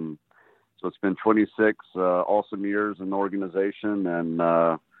that. And so it's been 26 awesome years in the organization.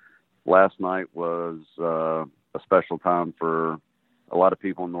 And last night was a special time for a lot of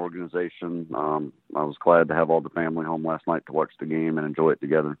people in the organization. I was glad to have all the family home last night to watch the game and enjoy it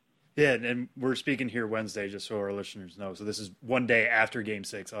together. Yeah, and we're speaking here Wednesday, just so our listeners know. So this is one day after Game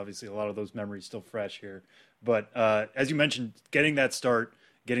 6. Obviously, a lot of those memories still fresh here. But as you mentioned, getting that start,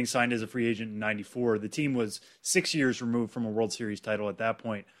 getting signed as a free agent in 94, the team was 6 years removed from a World Series title at that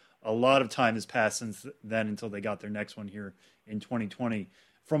point. A lot of time has passed since then until they got their next one here in 2020.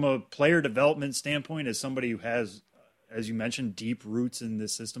 From a player development standpoint, as somebody who has, as you mentioned, deep roots in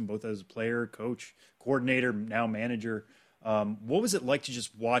this system, both as a player, coach, coordinator, now manager, what was it like to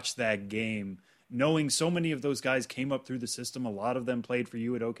just watch that game, knowing so many of those guys came up through the system? A lot of them played for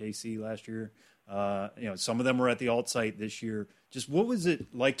you at OKC last year. Some of them were at the alt site this year. Just what was it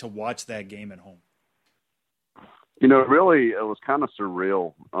like to watch that game at home? Really, it was kind of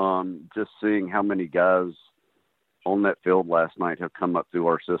surreal, just seeing how many guys on that field last night have come up through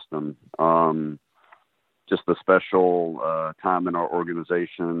our system. Just the special time in our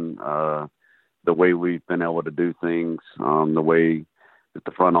organization, the way we've been able to do things, the way that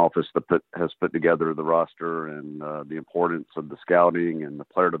the front office has put together the roster, and the importance of the scouting and the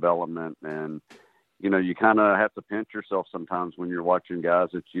player development. And, you kind of have to pinch yourself sometimes when you're watching guys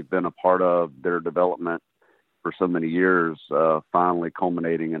that you've been a part of their development for so many years, finally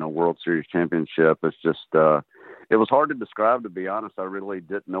culminating in a World Series championship. It's just, it was hard to describe, to be honest. I really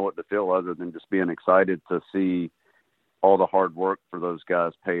didn't know what to feel other than just being excited to see all the hard work for those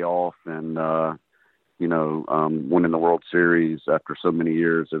guys pay off, and, winning the World Series after so many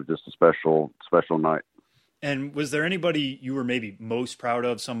years. It was just a special, special night. And was there anybody you were maybe most proud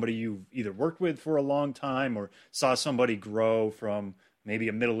of, somebody you either worked with for a long time or saw somebody grow from maybe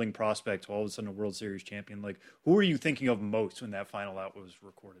a middling prospect to all of a sudden a World Series champion? Like, who were you thinking of most when that final out was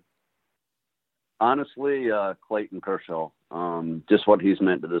recorded? Honestly, Clayton Kershaw, just what he's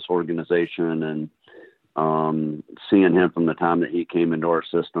meant to this organization, and seeing him from the time that he came into our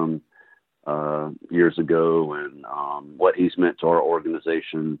system years ago, and what he's meant to our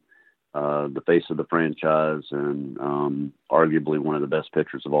organization, the face of the franchise, and arguably one of the best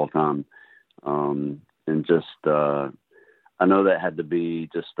pitchers of all time. And just, I know that had to be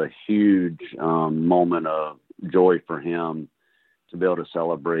just a huge moment of joy for him to be able to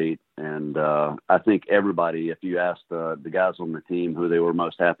celebrate. And I think everybody, if you asked the guys on the team who they were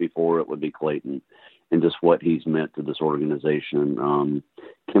most happy for, it would be Clayton, and just what he's meant to this organization.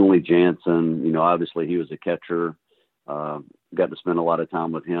 Kenley Jansen, obviously he was a catcher. Got to spend a lot of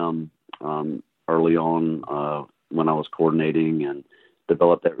time with him early on when I was coordinating, and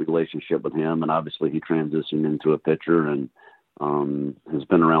developed that relationship with him. And obviously he transitioned into a pitcher and has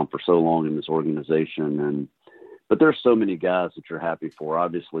been around for so long in this organization. But there's so many guys that you're happy for.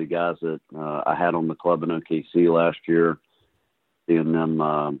 Obviously, guys that I had on the club in OKC last year, seeing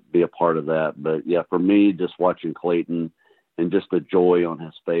them be a part of that. But, yeah, for me, just watching Clayton and just the joy on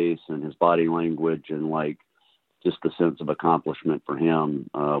his face and his body language and, like, just the sense of accomplishment for him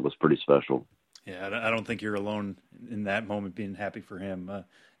was pretty special. Yeah, I don't think you're alone in that moment being happy for him.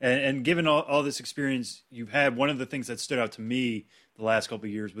 And given all this experience you've had, one of the things that stood out to me the last couple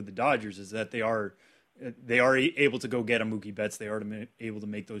of years with the Dodgers is that they are able to go get a Mookie Betts. They are able to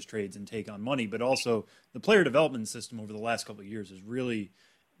make those trades and take on money. But also the player development system over the last couple of years has really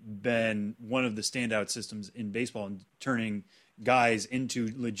been one of the standout systems in baseball in turning guys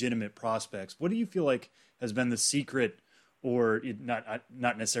into legitimate prospects. What do you feel like has been the secret, or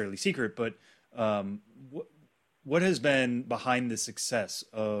not necessarily secret, but what has been behind the success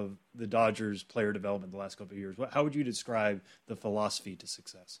of the Dodgers player development the last couple of years? How would you describe the philosophy to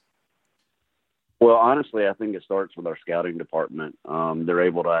success? Well, honestly, I think it starts with our scouting department. They're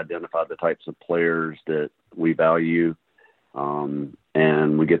able to identify the types of players that we value,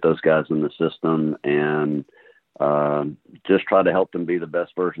 and we get those guys in the system and just try to help them be the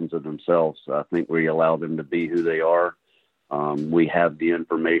best versions of themselves. I think we allow them to be who they are. We have the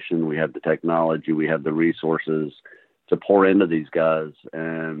information, we have the technology, we have the resources to pour into these guys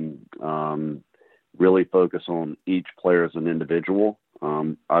and really focus on each player as an individual.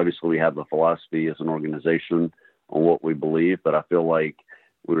 Obviously, we have a philosophy as an organization on what we believe, but I feel like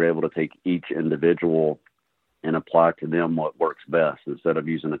we were able to take each individual and apply to them what works best instead of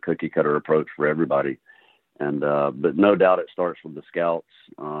using a cookie cutter approach for everybody. But no doubt it starts with the scouts.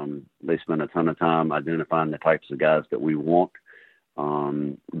 They spend a ton of time identifying the types of guys that we want,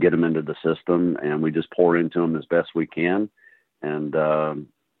 get them into the system, and we just pour into them as best we can. And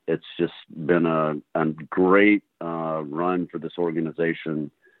it's just been a great run for this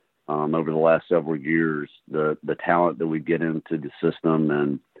organization over the last several years. The talent that we get into the system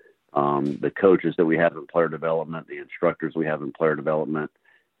and the coaches that we have in player development, the instructors we have in player development,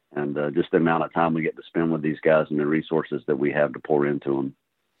 and just the amount of time we get to spend with these guys and the resources that we have to pour into them.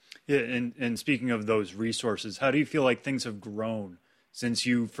 Yeah, and speaking of those resources, how do you feel like things have grown since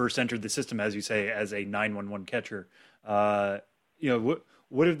you first entered the system, as you say, as a 911 catcher?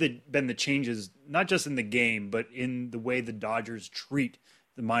 What have been the changes, not just in the game, but in the way the Dodgers treat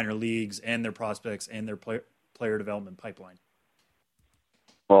the minor leagues and their prospects and their player development pipeline?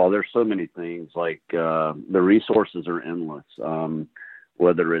 Well, there's so many things. Like the resources are endless.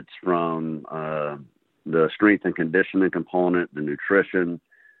 Whether it's from the strength and conditioning component, the nutrition,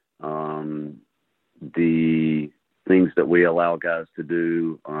 the things that we allow guys to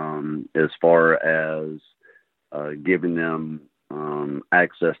do as far as giving them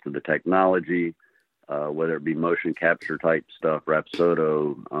access to the technology, whether it be motion capture type stuff,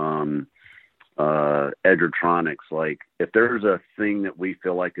 Rapsodo, Edgertronics. Like if there's a thing that we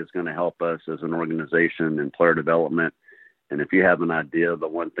feel like is going to help us as an organization in player development, and if you have an idea, the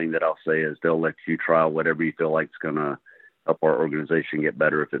one thing that I'll say is they'll let you try whatever you feel like is going to help our organization get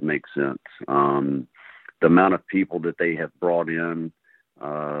better if it makes sense. The amount of people that they have brought in,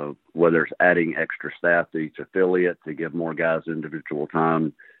 whether it's adding extra staff to each affiliate to give more guys individual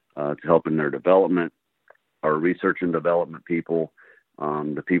time to help in their development, our research and development people,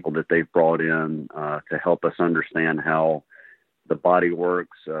 the people that they've brought in to help us understand how the body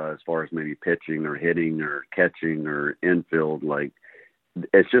works as far as maybe pitching or hitting or catching or infield. Like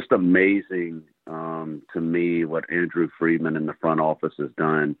it's just amazing to me what Andrew Friedman in the front office has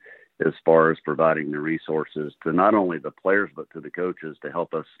done as far as providing the resources to not only the players, but to the coaches to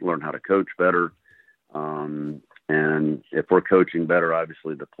help us learn how to coach better. And if we're coaching better,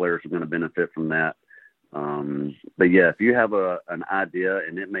 obviously the players are going to benefit from that. But yeah, if you have an idea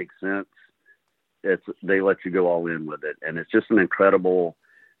and it makes sense, they let you go all in with it. And it's just an incredible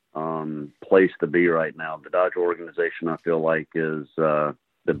place to be right now. The Dodger organization, I feel like, is the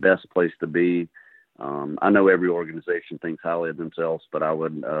best place to be. I know every organization thinks highly of themselves, but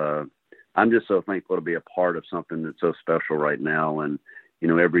I'm just so thankful to be a part of something that's so special right now. And,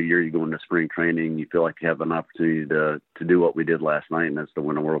 every year you go into spring training, you feel like you have an opportunity to do what we did last night, and that's to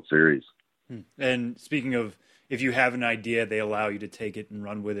win a World Series. And speaking of, if you have an idea, they allow you to take it and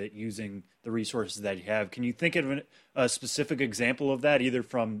run with it using the resources that you have. Can you think of a specific example of that, either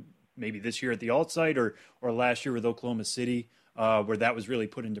from maybe this year at the alt site or last year with Oklahoma City, where that was really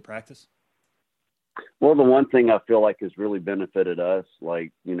put into practice? Well, the one thing I feel like has really benefited us,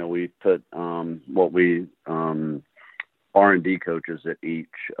 like, we put what we R&D coaches at each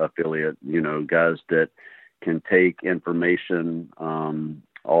affiliate, guys that, can take information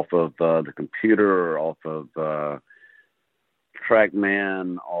off of the computer, or off of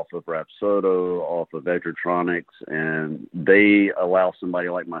TrackMan, off of Rapsodo, off of Edgertronics, and they allow somebody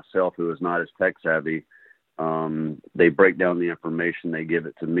like myself who is not as tech savvy. They break down the information. They give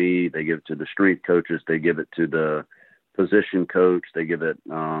it to me. They give it to the strength coaches. They give it to the position coach. They give it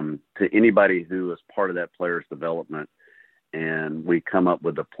to anybody who is part of that player's development. And we come up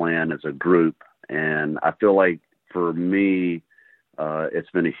with a plan as a group. And I feel like for me,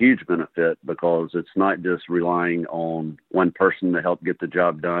 it's been a huge benefit because it's not just relying on one person to help get the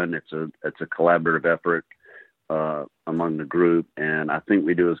job done. It's a collaborative effort among the group. And I think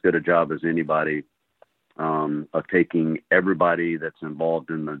we do as good a job as anybody of taking everybody that's involved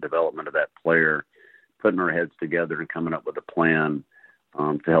in the development of that player, putting our heads together and coming up with a plan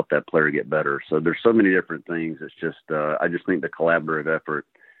to help that player get better. So there's so many different things. It's just, I just think the collaborative effort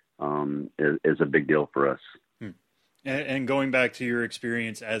is a big deal for us. And going back to your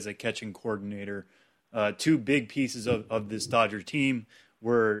experience as a catching coordinator, two big pieces of this Dodger team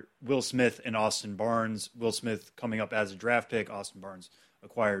were Will Smith and Austin Barnes. Will Smith coming up as a draft pick, Austin Barnes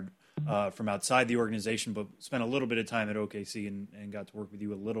acquired from outside the organization, but spent a little bit of time at OKC and got to work with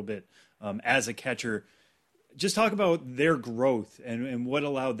you a little bit as a catcher. Just talk about their growth and what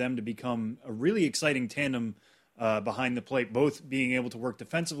allowed them to become a really exciting tandem behind the plate, both being able to work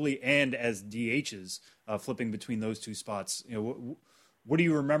defensively and as DHs, flipping between those two spots. You know, what do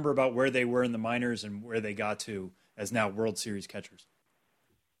you remember about where they were in the minors and where they got to as now World Series catchers?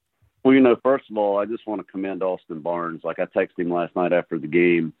 Well, first of all, I just want to commend Austin Barnes. Like, I texted him last night after the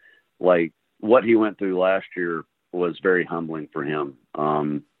game. Like, what he went through last year was very humbling for him.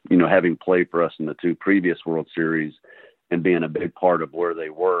 Having played for us in the two previous World Series and being a big part of where they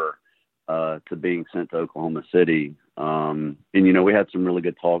were to being sent to Oklahoma City. We had some really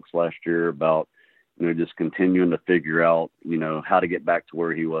good talks last year about, just continuing to figure out, how to get back to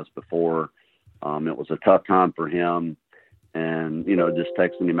where he was before. It was a tough time for him. And, just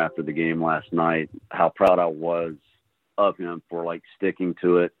texting him after the game last night, how proud I was of him for sticking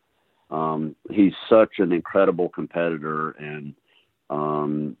to it. He's such an incredible competitor, and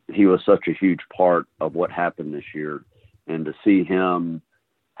he was such a huge part of what happened this year. And to see him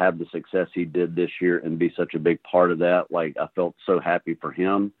have the success he did this year and be such a big part of that, I felt so happy for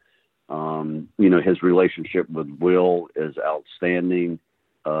him. His relationship with Will is outstanding.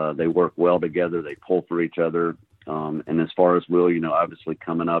 They work well together. They pull for each other. And as far as Will, obviously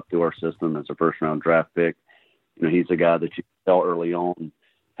coming up through our system as a first-round draft pick, he's a guy that you felt early on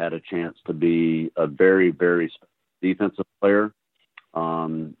had a chance to be a very, very defensive player.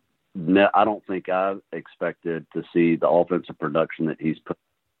 I don't think I expected to see the offensive production that he's put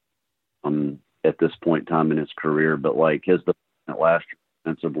at this point in time in his career. But his development last year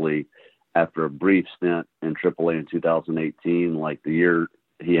offensively, after a brief stint in AAA in 2018, the year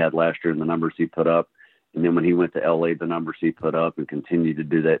he had last year and the numbers he put up, and then when he went to LA, the numbers he put up, and continued to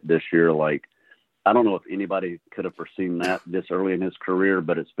do that this year, I don't know if anybody could have foreseen that this early in his career,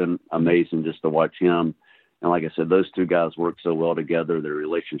 but it's been amazing just to watch him. And like I said, those two guys work so well together. Their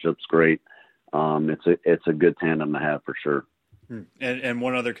relationship's great. It's a good tandem to have for sure. And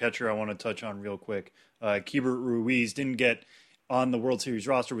one other catcher I want to touch on real quick. Keibert Ruiz didn't get on the World Series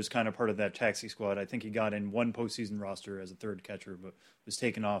roster, was kind of part of that taxi squad. I think he got in one postseason roster as a third catcher, but was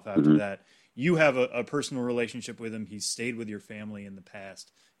taken off after that. You have a personal relationship with him. He's stayed with your family in the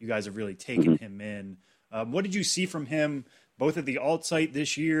past. You guys have really taken him in. What did you see from him, both at the alt site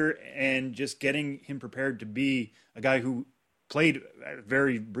this year and just getting him prepared to be a guy who played a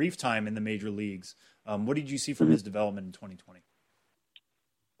very brief time in the major leagues? What did you see from his development in 2020?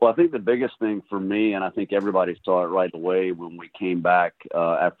 Well, I think the biggest thing for me, and I think everybody saw it right away when we came back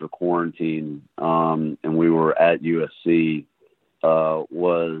after quarantine and we were at USC,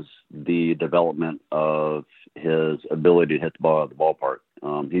 was the development of his ability to hit the ball out of the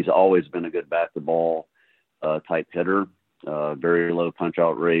ballpark. He's always been a good bat-to-ball type hitter, very low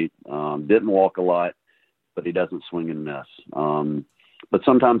punch-out rate, didn't walk a lot, but he doesn't swing and miss. But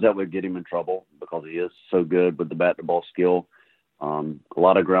sometimes that would get him in trouble because he is so good with the bat-to-ball skill. A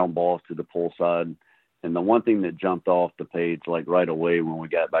lot of ground balls to the pull side. And the one thing that jumped off the page right away when we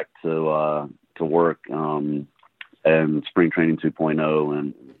got back to work and spring training 2.0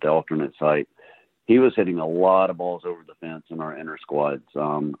 and the alternate site, he was hitting a lot of balls over the fence in our inner squads,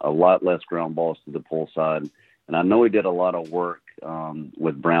 a lot less ground balls to the pull side. And I know he did a lot of work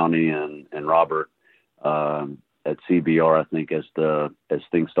with Brownie and Robert at CBR, I think, as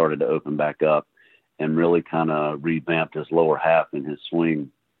things started to open back up, and really kind of revamped his lower half in his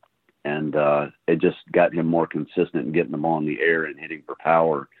swing. And it just got him more consistent in getting the ball in the air and hitting for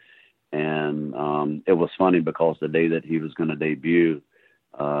power. And it was funny because the day that he was going to debut,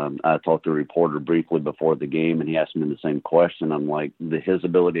 I talked to a reporter briefly before the game, and he asked me the same question. I'm like, his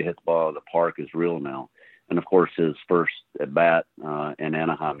ability to hit the ball out of the park is real now. And, of course, his first at-bat in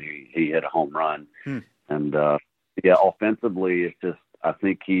Anaheim, he hit a home run. And, offensively, it's just I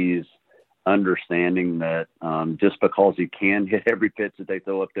think he's understanding that just because he can hit every pitch that they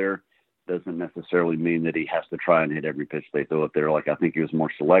throw up there doesn't necessarily mean that he has to try and hit every pitch they throw up there. Like, I think he was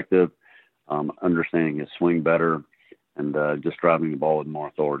more selective, understanding his swing better, and just driving the ball with more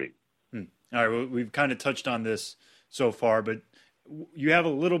authority. All right, well, we've kind of touched on this so far, but you have a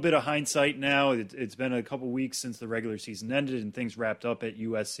little bit of hindsight now. It's been a couple weeks since the regular season ended and things wrapped up at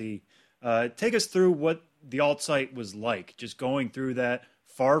USC. Take us through what the alt site was like, just going through that,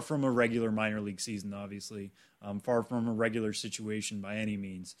 far from a regular minor league season, obviously, far from a regular situation by any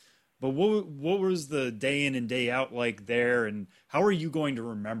means. But what was the day in and day out like there, and how are you going to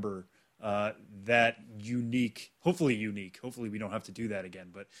remember that unique, hopefully we don't have to do that again,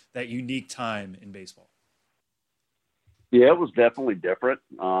 but that unique time in baseball? Yeah, it was definitely different.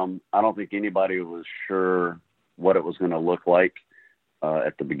 I don't think anybody was sure what it was going to look like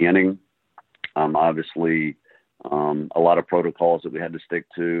at the beginning. Obviously, a lot of protocols that we had to stick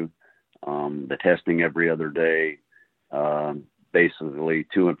to, the testing every other day, basically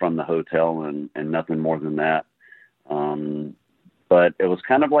to and from the hotel and nothing more than that. But it was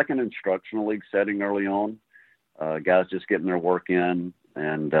kind of like an instructional league setting early on, guys just getting their work in.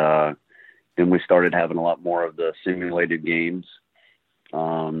 And then we started having a lot more of the simulated games.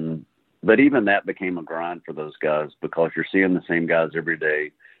 But even that became a grind for those guys because you're seeing the same guys every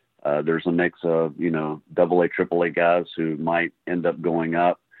day. There's a mix of, AA, AAA guys who might end up going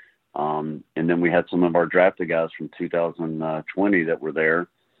up. And then we had some of our drafted guys from 2020 that were there,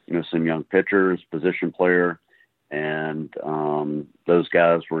 some young pitchers, position player. And those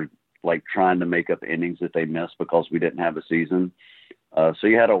guys were like trying to make up innings that they missed because we didn't have a season. So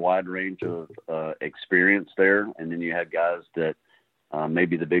you had a wide range of experience there. And then you had guys that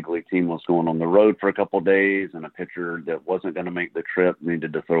maybe the big league team was going on the road for a couple of days and a pitcher that wasn't going to make the trip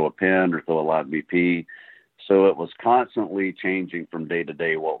needed to throw a pin or throw a live BP. So it was constantly changing from day to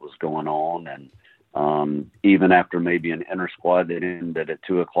day what was going on. And even after maybe an inter squad that ended at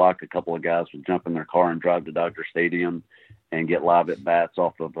 2:00, a couple of guys would jump in their car and drive to Dodger Stadium and get live at bats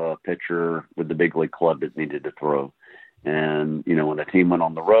off of a pitcher with the big league club that needed to throw. And, when the team went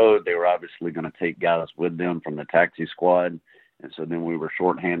on the road, they were obviously going to take guys with them from the taxi squad. And so then we were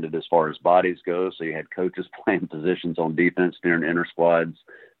shorthanded as far as bodies go. So you had coaches playing positions on defense during inter squads.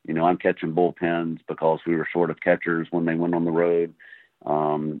 I'm catching bullpens because we were short of catchers when they went on the road.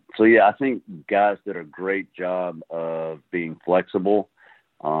 I think guys did a great job of being flexible.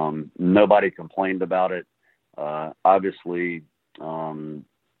 Nobody complained about it. Obviously,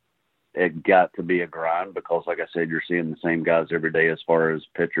 it got to be a grind because, like I said, you're seeing the same guys every day as far as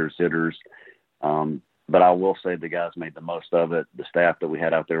pitchers, hitters. But I will say the guys made the most of it. The staff that we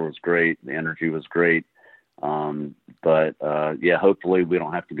had out there was great. The energy was great. Hopefully we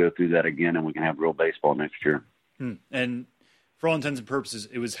don't have to go through that again and we can have real baseball next year. And for all intents and purposes,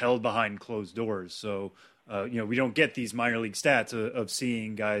 it was held behind closed doors. So, we don't get these minor league stats of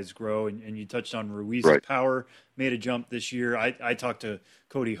seeing guys grow. And you touched on Ruiz's right. Power made a jump this year. I talked to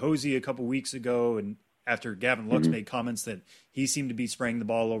Cody Hosey a couple weeks ago, and after Gavin Lux made comments that he seemed to be spraying the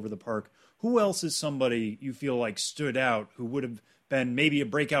ball over the park. Who else is somebody you feel like stood out who would have been maybe a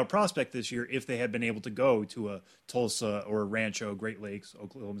breakout prospect this year if they had been able to go to a Tulsa or a Rancho, Great Lakes,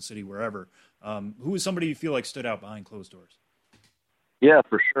 Oklahoma City, wherever? Who is somebody you feel like stood out behind closed doors? Yeah,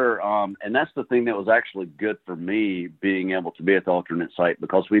 for sure. And that's the thing that was actually good for me being able to be at the alternate site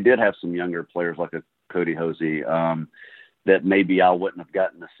because we did have some younger players like a Cody Hosey that maybe I wouldn't have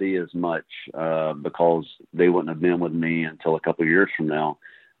gotten to see as much because they wouldn't have been with me until a couple of years from now.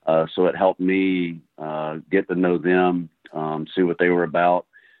 So it helped me get to know them, see what they were about.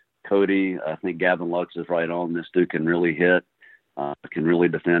 Cody, I think Gavin Lux is right on. This dude can really hit, can really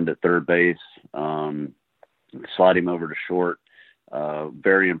defend at third base, slide him over to short.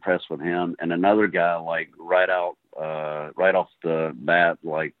 Very impressed with him. And another guy like right off the bat,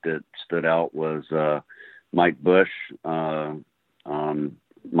 like that stood out was Mike Bush. Mike,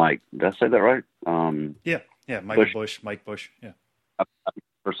 did I say that right? Mike Bush. Yeah.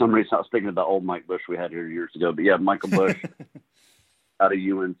 For some reason, I was thinking about old Mike Bush we had here years ago. But yeah, Michael Bush out of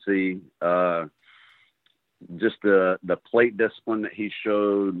UNC. Just the plate discipline that he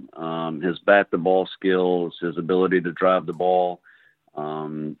showed, his bat-to-ball skills, his ability to drive the ball.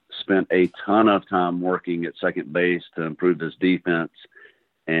 Spent a ton of time working at second base to improve his defense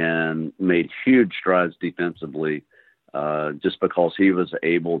and made huge strides defensively. just because he was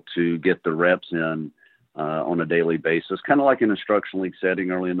able to get the reps in on a daily basis, kind of like an instruction league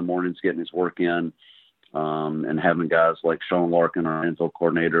setting early in the mornings, getting his work in, and having guys like Sean Larkin, our infield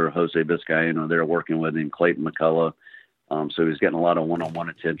coordinator, Jose Vizcaino, they're working with him, Clayton McCullough. So he's getting a lot of one-on-one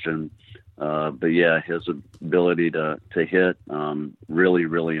attention. But yeah, his ability to hit, really,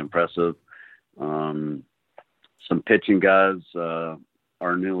 really impressive. Some pitching guys,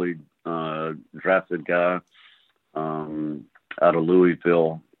 our newly drafted guy out of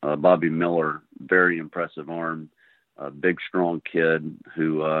Louisville, Bobby Miller, very impressive arm, big, strong kid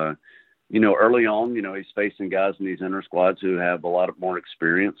who, early on, he's facing guys in these inner squads who have a lot of more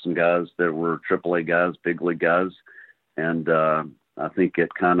experience, some guys that were AAA guys, big league guys. And I think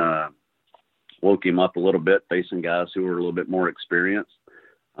it kind of woke him up a little bit, facing guys who were a little bit more experienced.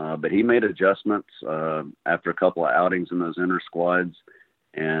 But he made adjustments after a couple of outings in those inner squads.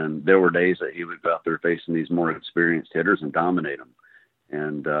 And there were days that he would go out there facing these more experienced hitters and dominate them.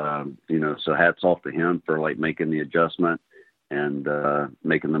 And, so hats off to him for making the adjustment and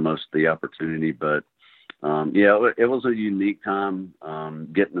making the most of the opportunity. But it was a unique time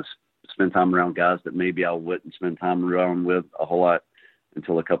getting to spend time around guys that maybe I wouldn't spend time around with a whole lot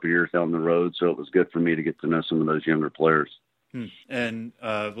until a couple of years down the road. So it was good for me to get to know some of those younger players. And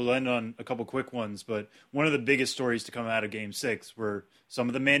we'll end on a couple quick ones, but one of the biggest stories to come out of Game 6 were some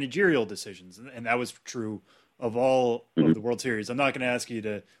of the managerial decisions, and that was true of all of the World Series. I'm not going to ask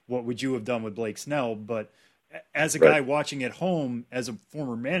you what would you have done with Blake Snell, but as a guy watching at home, as a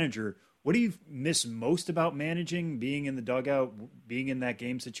former manager, what do you miss most about managing, being in the dugout, being in that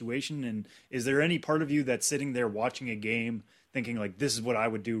game situation? And is there any part of you that's sitting there watching a game thinking this is what I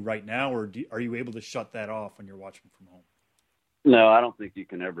would do right now, or are you able to shut that off when you're watching from home? No, I don't think you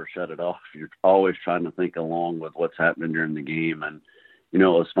can ever shut it off. You're always trying to think along with what's happening during the game. And, it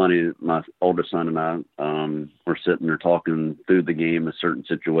was funny. My oldest son and I were sitting there talking through the game as certain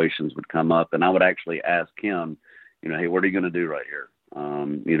situations would come up. And I would actually ask him, hey, what are you going to do right here?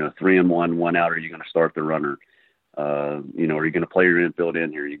 3-1, 1 out. Are you going to start the runner? Are you going to play your infield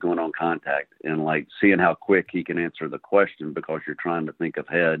in here? Are you going on contact? And seeing how quick he can answer the question because you're trying to think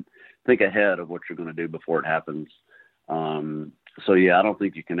ahead of what you're going to do before it happens. So yeah, I don't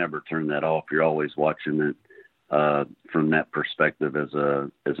think you can ever turn that off. You're always watching it from that perspective as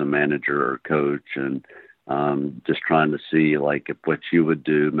a manager or coach, and just trying to see if what you would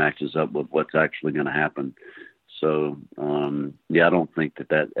do matches up with what's actually going to happen. So I don't think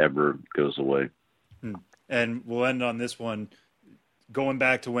that ever goes away. And we'll end on this one. Going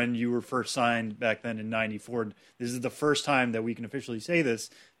back to when you were first signed back then in '94, this is the first time that we can officially say this.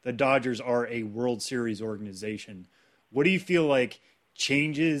 The Dodgers are a World Series organization. What do you feel like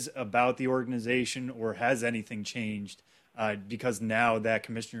changes about the organization, or has anything changed because now that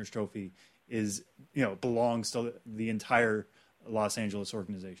Commissioner's Trophy is, belongs to the entire Los Angeles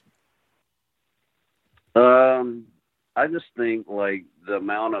organization? I just think the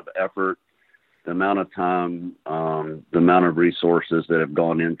amount of effort, the amount of time, the amount of resources that have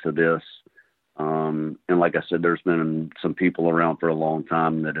gone into this. And like I said, there's been some people around for a long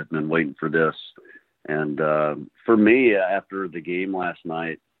time that have been waiting for this. And for me, after the game last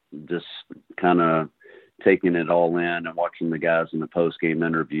night, just kind of taking it all in and watching the guys in the post-game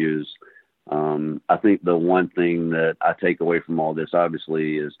interviews, I think the one thing that I take away from all this,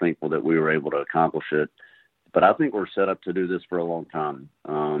 obviously, is thankful that we were able to accomplish it. But I think we're set up to do this for a long time.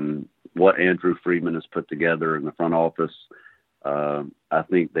 What Andrew Friedman has put together in the front office, I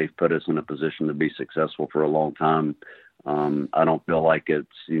think they've put us in a position to be successful for a long time. I don't feel like it's,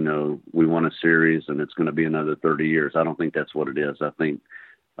 we won a series and it's going to be another 30 years. I don't think that's what it is. I think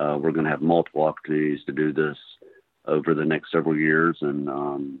we're going to have multiple opportunities to do this over the next several years,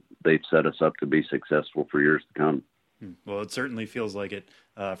 and they've set us up to be successful for years to come. Well, it certainly feels like it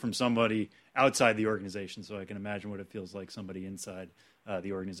from somebody outside the organization, so I can imagine what it feels like somebody inside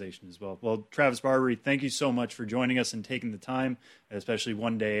the organization as well. Well, Travis Barbary, thank you so much for joining us and taking the time, especially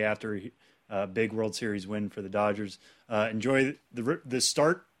one day after a big World Series win for the Dodgers. Enjoy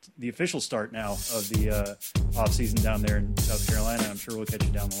the official start now of the offseason down there in South Carolina. I'm sure we'll catch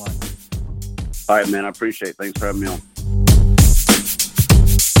you down the line. All right, man. I appreciate it. Thanks for having me on.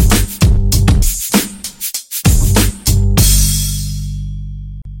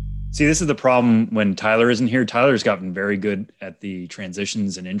 See, this is the problem when Tyler isn't here. Tyler's gotten very good at the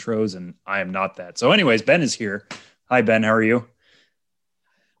transitions and intros, and I am not that. So anyways, Ben is here. Hi, Ben. How are you?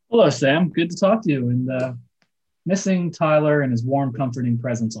 Hello, Sam. Good to talk to you. And missing Tyler and his warm, comforting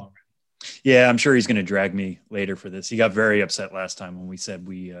presence already. Yeah, I'm sure he's going to drag me later for this. He got very upset last time when we said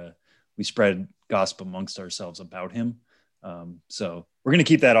we spread gossip amongst ourselves about him. So we're going to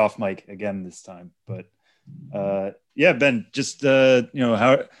keep that off mic again this time. But Yeah, Ben, just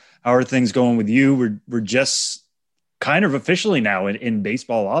how are things going with you? We're just kind of officially now in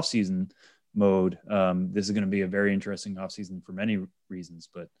baseball offseason mode. This is going to be a very interesting offseason for many reasons,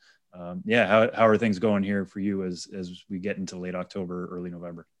 but how are things going here for you as we get into late October, early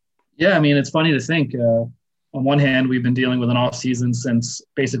November? Yeah, I mean, it's funny to think. On one hand, we've been dealing with an off season since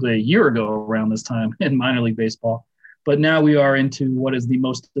basically a year ago around this time in minor league baseball, but now we are into what is the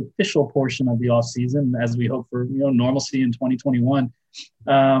most official portion of the off season as we hope for normalcy in 2021.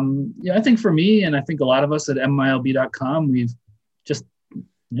 I think for me, and I think a lot of us at MILB.com, we've just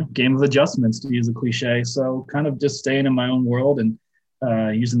game of adjustments, to use a cliche. So kind of just staying in my own world and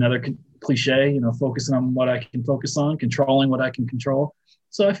use another cliche, focusing on what I can focus on, controlling what I can control.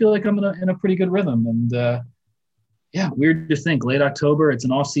 So I feel like I'm in a pretty good rhythm. And weird to think, late October, it's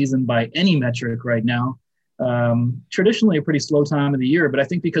an off season by any metric right now. Traditionally a pretty slow time of the year, but I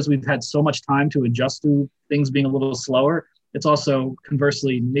think because we've had so much time to adjust to things being a little slower, it's also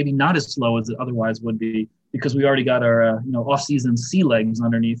conversely maybe not as slow as it otherwise would be, because we already got our off-season sea legs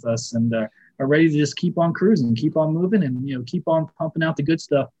underneath us and are ready to just keep on cruising, keep on moving, and keep on pumping out the good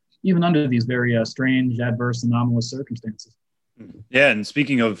stuff, even under these very strange, adverse, anomalous circumstances. Yeah, and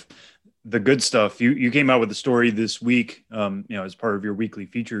speaking of the good stuff, you came out with a story this week, as part of your weekly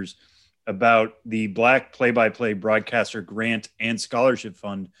features about the Black Play-by-Play Broadcaster Grant and Scholarship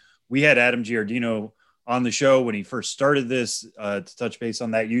Fund. We had Adam Giardino on the show when he first started this to touch base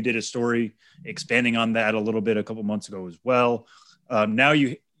on that. You did a story expanding on that a little bit a couple months ago as well. Now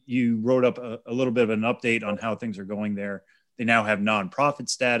you wrote up a little bit of an update on how things are going there. They now have nonprofit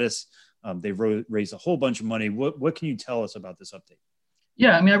status. They've raised a whole bunch of money. What can you tell us about this update?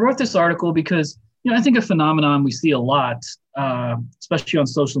 Yeah, I mean, I wrote this article because, I think a phenomenon we see a lot, especially on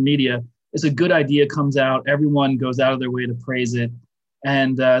social media, is a good idea comes out, everyone goes out of their way to praise it.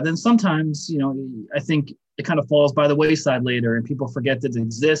 And then sometimes, I think it kind of falls by the wayside later and people forget that it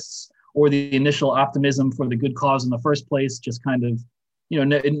exists, or the initial optimism for the good cause in the first place just kind of,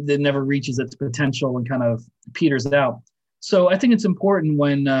 it never reaches its potential and kind of peters out. So I think it's important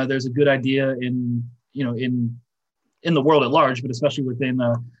when there's a good idea in the world at large, but especially within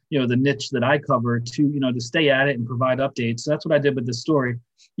the niche that I cover, to stay at it and provide updates. So that's what I did with this story.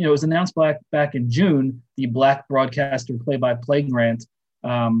 It was announced back in June, the Black Broadcaster Play-by-Play Grant.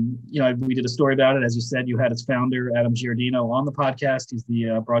 We did a story about it. As you said, you had its founder, Adam Giardino, on the podcast. He's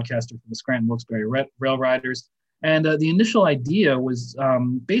the broadcaster for the Scranton Wilkes-Barre Rail Riders. And the initial idea was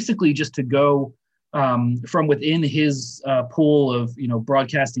basically just to go from within his pool of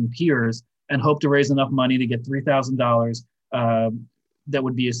broadcasting peers and hope to raise enough money to get $3,000 that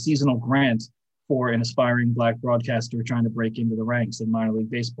would be a seasonal grant for an aspiring Black broadcaster trying to break into the ranks in minor league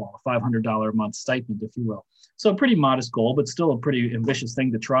baseball, a $500 a month stipend, if you will. So a pretty modest goal, but still a pretty ambitious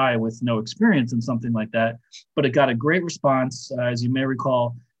thing to try with no experience in something like that. But it got a great response. As you may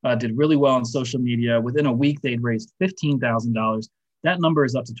recall, did really well on social media. Within a week, they'd raised $15,000. That number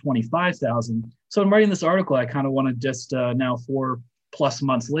is up to $25,000. So in writing this article, I kind of want to just now 4+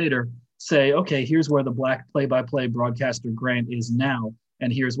 months later, say, okay, here's where the Black Play-by-Play Broadcaster Grant is now,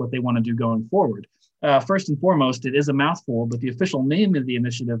 and here's what they want to do going forward. First and foremost, it is a mouthful, but the official name of the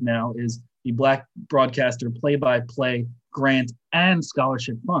initiative now is the Black Broadcaster Play-by-Play Grant and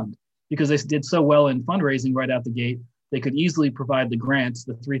Scholarship Fund, because they did so well in fundraising right out the gate. They could easily provide the grants,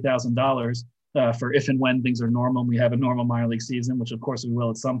 the $3,000 for if and when things are normal and we have a normal minor league season, which of course we will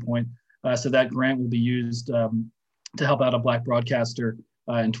at some point. So that grant will be used to help out a Black broadcaster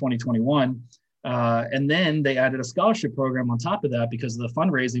in 2021. And then they added a scholarship program on top of that because the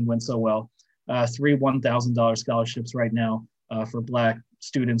fundraising went so well. 3 $1,000 scholarships right now for Black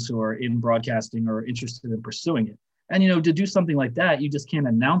students who are in broadcasting or interested in pursuing it. And, to do something like that, you just can't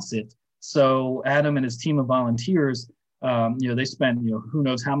announce it. So Adam and his team of volunteers, they spent, who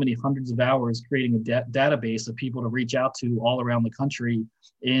knows how many hundreds of hours creating a database of people to reach out to all around the country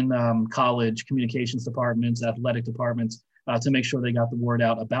in college, communications departments, athletic departments, to make sure they got the word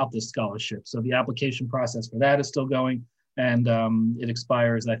out about this scholarship. So the application process for that is still going, and it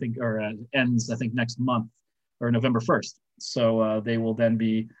expires, I think, or ends, I think, next month or November 1st. So they will then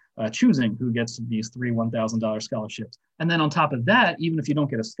be choosing who gets these 3 $1,000 scholarships. And then on top of that, even if you don't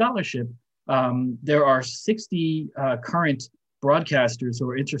get a scholarship, there are 60 current broadcasters who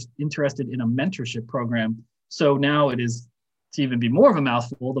are interested in a mentorship program. So now it is, to even be more of a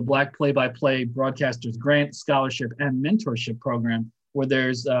mouthful, the Black Play-by-Play Broadcasters Grant, Scholarship, and Mentorship Program, where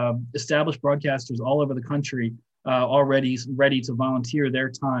there's established broadcasters all over the country already ready to volunteer their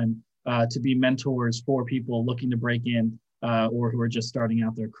time to be mentors for people looking to break in or who are just starting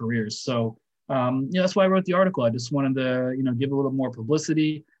out their careers. So that's why I wrote the article. I just wanted to give a little more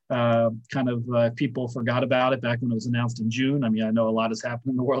publicity, People forgot about it back when it was announced in June. I mean, I know a lot has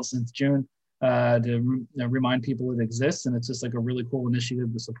happened in the world since June to remind people it exists. And it's just like a really cool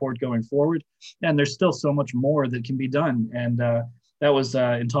initiative to support going forward. And there's still so much more that can be done. And that was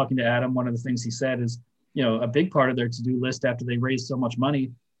in talking to Adam, one of the things he said is, a big part of their to-do list after they raised so much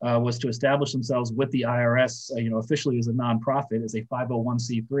money was to establish themselves with the IRS, officially as a nonprofit, as a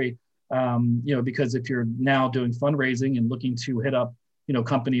 501c3. Because if you're now doing fundraising and looking to hit up,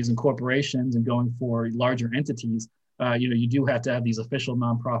 companies and corporations and going for larger entities, you do have to have these official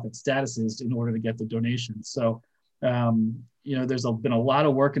nonprofit statuses in order to get the donations. So, there's been a lot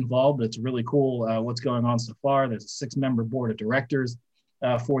of work involved. It's really cool what's going on so far. There's a 6-member board of directors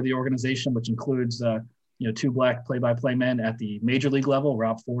for the organization, which includes, 2 Black play-by-play men at the major league level,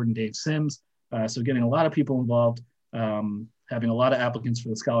 Rob Ford and Dave Sims. So getting a lot of people involved, having a lot of applicants for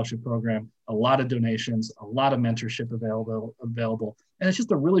the scholarship program, a lot of donations, a lot of mentorship available. And it's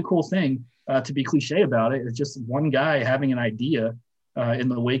just a really cool thing to be cliche about it. It's just one guy having an idea in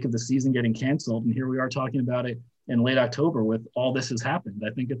the wake of the season getting canceled. And here we are talking about it in late October with all this has happened.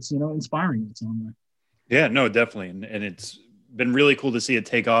 I think it's, inspiring in its own way. Yeah, no, definitely. And it's been really cool to see it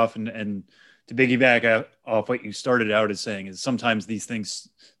take off and to piggyback off what you started out as saying is sometimes these things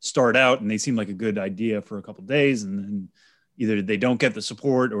start out and they seem like a good idea for a couple of days and then either they don't get the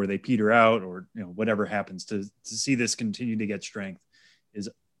support or they peter out or, whatever happens. To see this continue to get strength is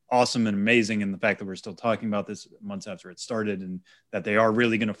awesome and amazing. And the fact that we're still talking about this months after it started and that they are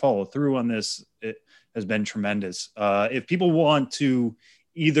really going to follow through on this, it has been tremendous. If people want to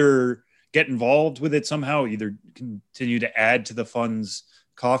either get involved with it somehow, either continue to add to the fund's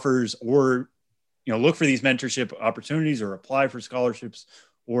coffers or, look for these mentorship opportunities or apply for scholarships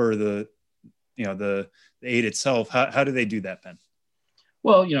or the aid itself, how do they do that, Ben?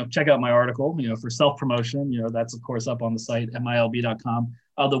 Well, check out my article, for self-promotion, that's of course up on the site, milb.com.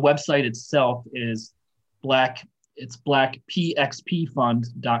 The website itself is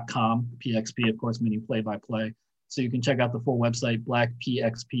blackpxpfund.com. PXP, of course, meaning play-by-play. So you can check out the full website,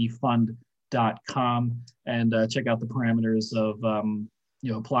 blackpxpfund.com, and check out the parameters of,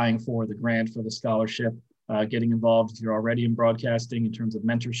 applying for the grant for the scholarship, getting involved if you're already in broadcasting in terms of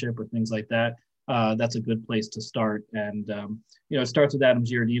mentorship or things like that. That's a good place to start. And, it starts with Adam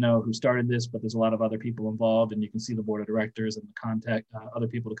Giardino, who started this, but there's a lot of other people involved, and you can see the board of directors and contact other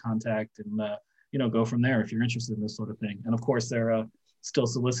people to contact and, go from there if you're interested in this sort of thing. And of course, they're still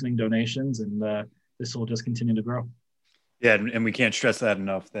soliciting donations, and this will just continue to grow. Yeah, and we can't stress that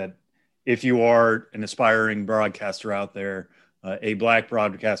enough, that if you are an aspiring broadcaster out there, a Black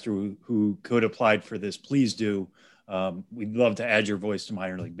broadcaster who could apply for this, please do. We'd love to add your voice to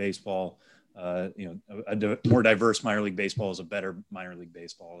minor league baseball. More diverse minor league baseball is a better minor league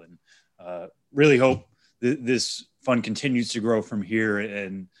baseball, and really hope this fund continues to grow from here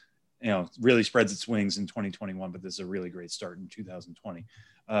and really spreads its wings in 2021. But this is a really great start in 2020.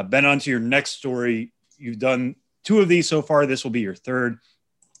 Ben, on to your next story. You've done 2 of these so far. This will be your 3rd.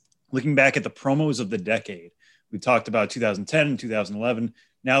 Looking back at the promos of the decade, we talked about 2010 and 2011.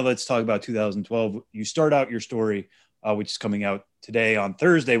 Now let's talk about 2012. You start out your story, which is coming out today on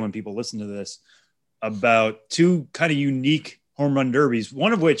Thursday when people listen to this, about 2 kind of unique home run derbies,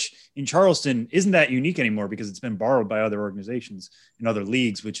 one of which in Charleston isn't that unique anymore because it's been borrowed by other organizations in other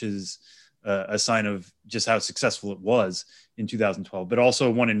leagues, which is a sign of just how successful it was in 2012, but also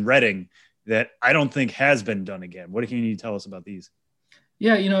one in Reading that I don't think has been done again. What can you tell us about these?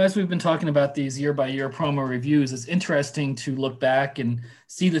 Yeah, as we've been talking about these year-by-year promo reviews, it's interesting to look back and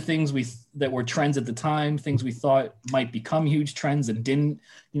see the things that were trends at the time, things we thought might become huge trends and didn't.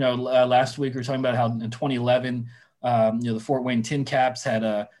 Last week we were talking about how in 2011, the Fort Wayne Tin Caps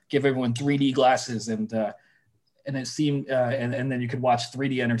had give everyone 3D glasses, and it seemed, and then you could watch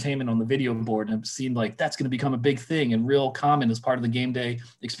 3D entertainment on the video board, and it seemed like that's going to become a big thing and real common as part of the game day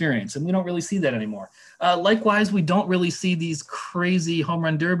experience. And we don't really see that anymore. Likewise, we don't really see these crazy home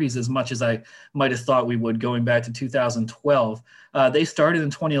run derbies as much as I might have thought we would going back to 2012. They started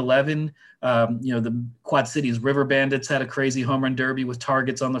in 2011. The Quad Cities River Bandits had a crazy home run derby with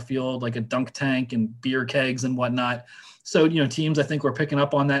targets on the field, like a dunk tank and beer kegs and whatnot. So, teams, I think, were picking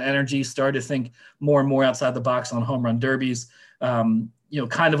up on that energy, started to think more and more outside the box on home run derbies.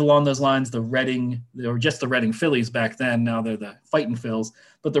 Kind of along those lines, they were just the Reading Phillies back then. Now they're the Fightin' Phils.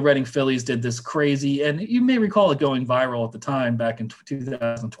 But the Reading Phillies did this crazy, and you may recall it going viral at the time back in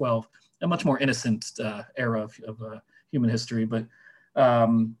 2012, a much more innocent era of human history. But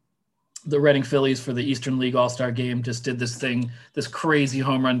the Reading Phillies for the Eastern League All-Star Game just did this thing, this crazy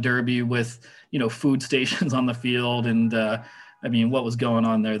home run derby with, food stations on the field. And what was going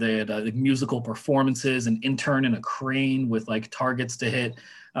on there? They had musical performances, an intern in a crane with like targets to hit.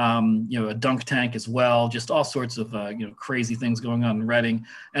 a dunk tank as well, just all sorts of, crazy things going on in Reading.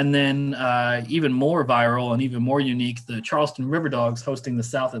 And then even more viral and even more unique, the Charleston River Dogs hosting the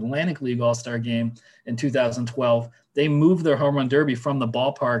South Atlantic League All-Star Game in 2012. They moved their home run derby from the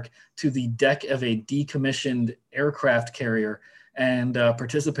ballpark to the deck of a decommissioned aircraft carrier. And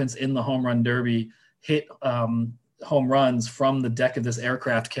participants in the home run derby hit home runs from the deck of this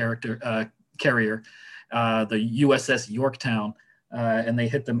aircraft carrier, the USS Yorktown, and they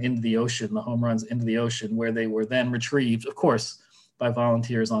hit them into the ocean, the home runs into the ocean, where they were then retrieved, of course, by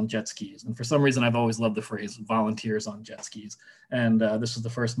volunteers on jet skis. And for some reason, I've always loved the phrase volunteers on jet skis. And this was the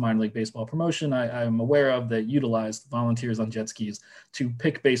first minor league baseball promotion I'm aware of that utilized volunteers on jet skis to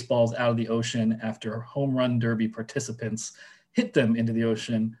pick baseballs out of the ocean after home run derby participants hit them into the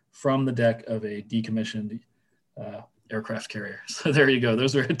ocean from the deck of a decommissioned aircraft carrier. So there you go.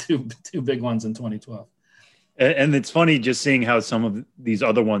 Those are two big ones in 2012. And it's funny just seeing how some of these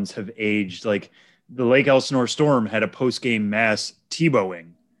other ones have aged. Like the Lake Elsinore Storm had a post-game mass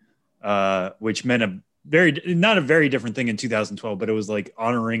Tebowing, which meant not a very different thing in 2012, but it was like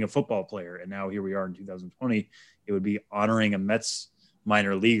honoring a football player. And now here we are in 2020, it would be honoring a Mets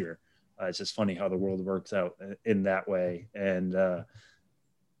minor leaguer. It's just funny how the world works out in that way. And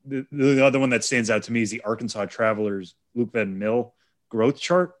the other one that stands out to me is the Arkansas Travelers Luke Van Mill growth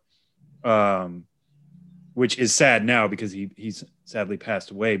chart, which is sad now because he's sadly passed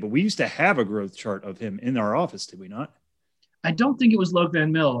away. But we used to have a growth chart of him in our office, did we not? I don't think it was Luke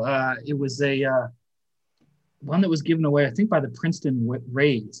Van Mill. It was a one that was given away, I think, by the Princeton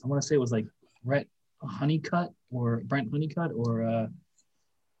Rays. I want to say it was like Brent Honeycutt, or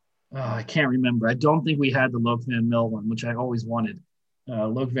I can't remember. I don't think we had the Luke Van Mill one, which I always wanted.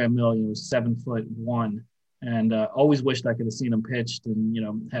 Luke Van Mill, was 7'1", and always wished I could have seen him pitched. And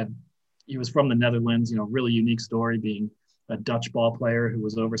he was from the Netherlands. Really unique story, being a Dutch ball player who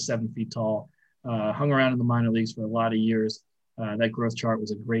was over 7 feet tall. Hung around in the minor leagues for a lot of years. That growth chart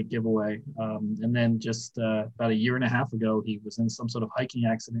was a great giveaway. And then just about a year and a half ago, he was in some sort of hiking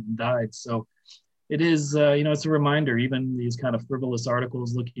accident and died. So it is, it's a reminder. Even these kind of frivolous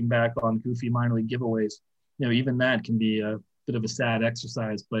articles looking back on goofy minor league giveaways, even that can be a bit of a sad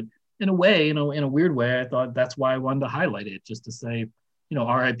exercise. But in a way, in a weird way, I thought that's why I wanted to highlight it, just to say,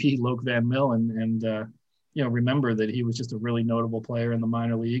 R.I.P. Luke Van Mill, and remember that he was just a really notable player in the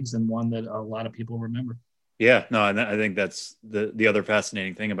minor leagues and one that a lot of people remember. Yeah, no, and I think that's the other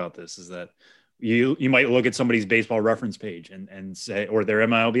fascinating thing about this is that you might look at somebody's baseball reference page and say, or their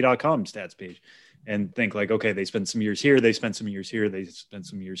MILB.com stats page, and think like, okay, they spent some years here, they spent some years here, they spent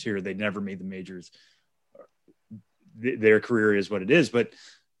some years here, they never made the majors. Their career is what it is. But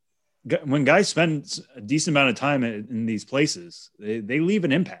when guys spend a decent amount of time in these places, they leave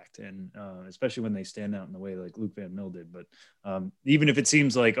an impact, and especially when they stand out in the way like Luke Van Mill did. But even if it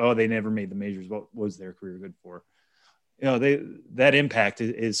seems like, oh, they never made the majors, what was their career good for? That impact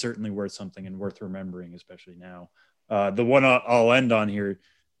is certainly worth something and worth remembering, especially now. The one I'll end on here,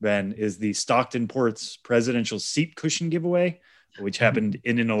 Ben, is the Stockton Ports presidential seat cushion giveaway, which happened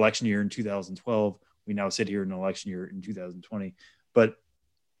in an election year in 2012. We now sit here in an election year in 2020, but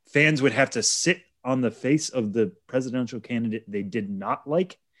fans would have to sit on the face of the presidential candidate they did not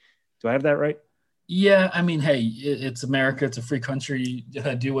like. Do I have that right? Yeah. I mean, hey, it's America. It's a free country.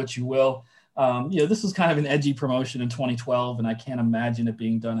 Do what you will. This was kind of an edgy promotion in 2012, and I can't imagine it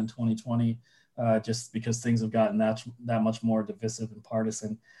being done in 2020, just because things have gotten that much more divisive and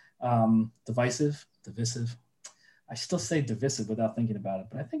partisan. Divisive. I still say divisive without thinking about it,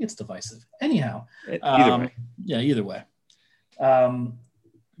 but I think it's divisive. Anyhow, either way. Yeah, either way.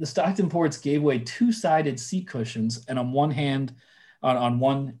 The Stockton Ports gave away two-sided seat cushions, and on one hand, on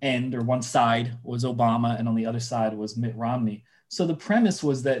one end or one side was Obama, and on the other side was Mitt Romney. So the premise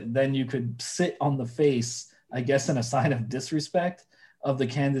was that then you could sit on the face, I guess, in a sign of disrespect of the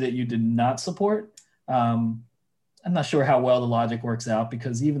candidate you did not support. I'm not sure how well the logic works out,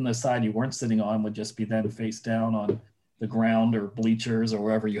 because even the side you weren't sitting on would just be then face down on the ground or bleachers or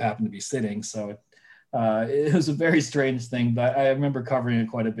wherever you happen to be sitting. So it was a very strange thing, but I remember covering it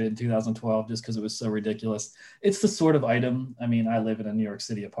quite a bit in 2012 just because it was so ridiculous. It's the sort of item, I mean, I live in a New York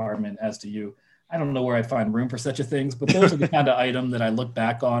City apartment, as do you. I don't know where I'd find room for such a things, but those are the kind of item that I look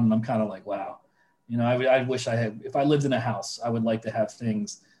back on and I'm kind of like, wow, I wish I had, if I lived in a house, I would like to have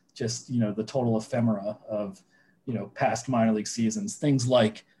things just, the total ephemera of, past minor league seasons, things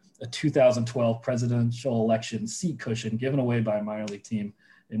like a 2012 presidential election seat cushion given away by a minor league team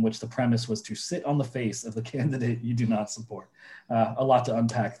in which the premise was to sit on the face of the candidate you do not support. A lot to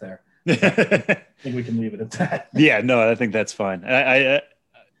unpack there. I think we can leave it at that. Yeah, no, I think that's fine. I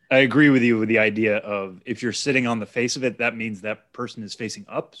I agree with you with the idea of if you're sitting on the face of it, that means that person is facing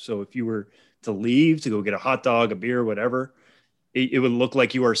up. So if you were to leave to go get a hot dog, a beer, whatever, it would look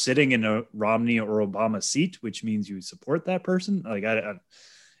like you are sitting in a Romney or Obama seat, which means you support that person. Like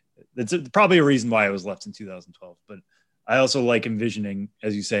that's probably a reason why I was left in 2012. But I also like envisioning,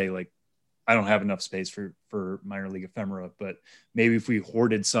 as you say, like I don't have enough space for minor league ephemera, but maybe if we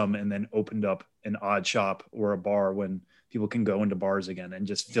hoarded some and then opened up an odd shop or a bar when people can go into bars again and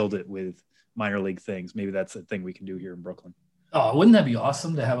just filled it with minor league things. Maybe that's the thing we can do here in Brooklyn. Oh, wouldn't that be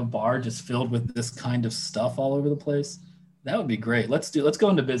awesome to have a bar just filled with this kind of stuff all over the place? That would be great. Let's go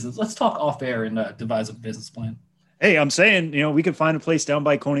into business. Let's talk off air and devise a business plan. Hey, I'm saying, we could find a place down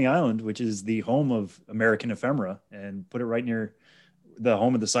by Coney Island, which is the home of American ephemera, and put it right near the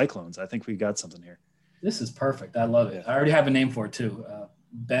home of the Cyclones. I think we got something here. This is perfect. I love it. I already have a name for it too.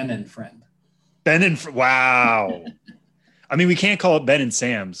 Ben and Friend. Wow. I mean, we can't call it Ben and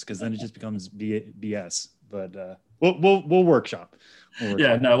Sam's because then it just becomes BS. But we'll workshop.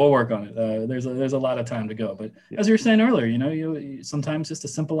 We'll work on it. There's a lot of time to go. But as you were saying earlier, you sometimes just a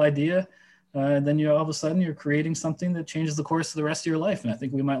simple idea, and then all of a sudden you're creating something that changes the course of the rest of your life. And I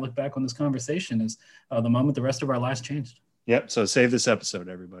think we might look back on this conversation as the moment the rest of our lives changed. Yep. So save this episode,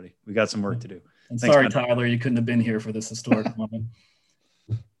 everybody. We got some work to do. And thanks, sorry, man. Tyler, you couldn't have been here for this historic moment.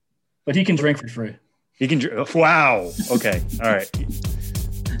 But he can drink for free. He can drink. Wow. Okay. All right.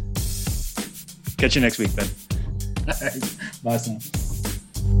 Catch you next week, Ben. Bye, Sam.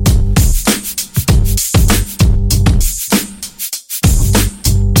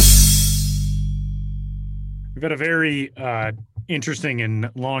 We've had a very interesting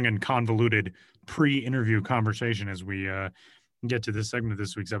and long and convoluted pre-interview conversation as we get to this segment of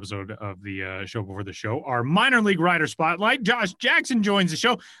this week's episode of the show before the show. Our minor league rider spotlight. Josh Jackson joins the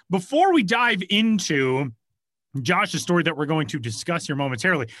show. Before we dive into Josh's story that we're going to discuss here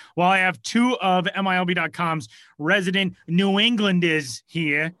momentarily, while I have two of MILB.com's resident New Englanders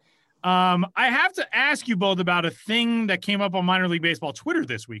here, I have to ask you both about a thing that came up on minor league baseball Twitter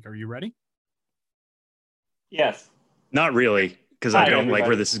this week. Are you ready? Yes. Not really, because I don't like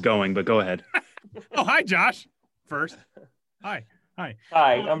where this is going, but go ahead. Oh, hi, Josh. First. Hi,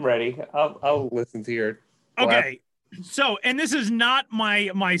 I'm ready. I'll listen to your. Okay, so, and this is not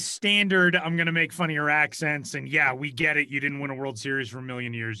my standard. I'm gonna make fun of your accents, and yeah, we get it. You didn't win a World Series for a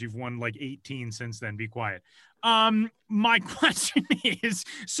million years. You've won like 18 since then. Be quiet. My question is: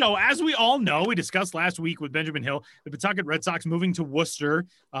 so, as we all know, we discussed last week with Benjamin Hill, the Pawtucket Red Sox moving to Worcester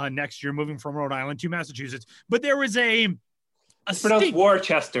next year, moving from Rhode Island to Massachusetts. But there was a pronounced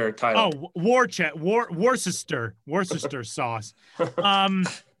Worcester, Tyler. Oh, Worcester sauce.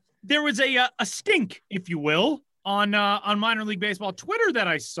 There was a stink, if you will, on minor league baseball Twitter that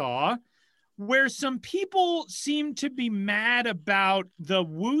I saw, where some people seem to be mad about the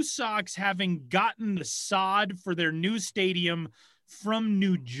Woo Sox having gotten the sod for their new stadium from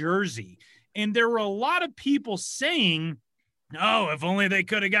New Jersey, and there were a lot of people saying, "Oh, if only they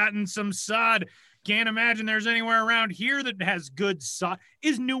could have gotten some sod." Can't imagine there's anywhere around here that has good sod.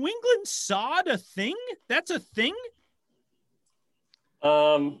 Is New England sod a thing? That's a thing?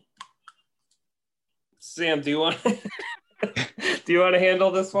 Sam, do you want to handle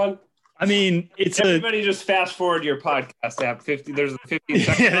this one? I mean, everybody just fast forward your podcast app. There's a 15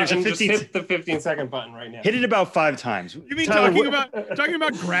 second button. Just hit the 15-second button right now. Hit it about 5 times. You mean Tyler, talking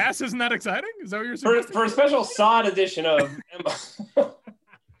about grass? Isn't that exciting? Is that what you're saying? For a special sod edition of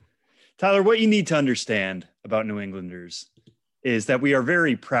Tyler, what you need to understand about New Englanders is that we are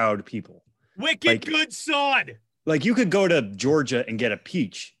very proud people. Wicked good sod. Like you could go to Georgia and get a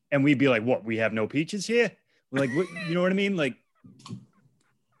peach and we'd be like, what? We have no peaches here? Like, what, you know what I mean? Like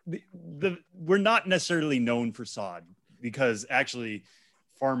we're not necessarily known for sod because actually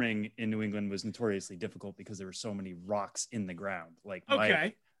farming in New England was notoriously difficult because there were so many rocks in the ground. Like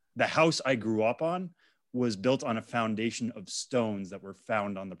the house I grew up on was built on a foundation of stones that were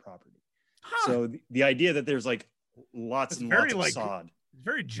found on the property. Huh. So the idea that there's like lots and lots of sod.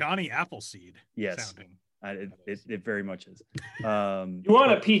 Very Johnny Appleseed. Yes. Sounding. It very much is. You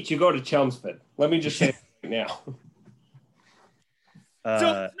want a peach, you go to Chelmsford. Let me just say it right now.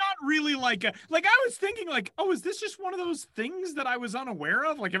 So it's not really like I was thinking like, oh, is this just one of those things that I was unaware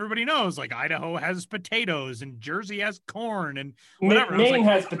of? Like everybody knows, like Idaho has potatoes and Jersey has corn and whatever. Maine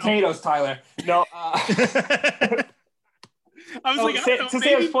has potatoes, Tyler. No. I was to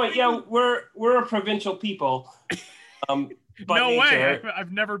Sam's point, yeah, we're a provincial people. No way.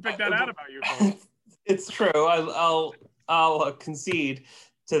 I've never picked that out about you folks. It's true. I'll concede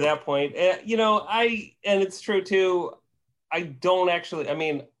to that point. And it's true too. I don't actually. I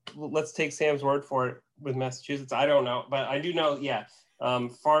mean, let's take Sam's word for it with Massachusetts. I don't know, but I do know. Yeah,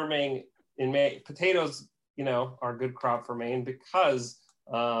 farming in Maine. Potatoes, are a good crop for Maine because,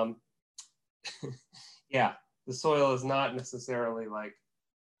 yeah, the soil is not necessarily like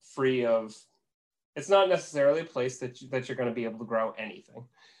free of. It's not necessarily a place that you're going to be able to grow anything.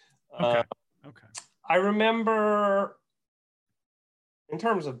 Okay. I remember, in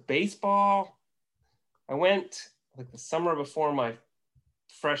terms of baseball, I went like the summer before my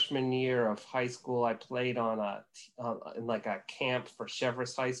freshman year of high school. I played on in like a camp for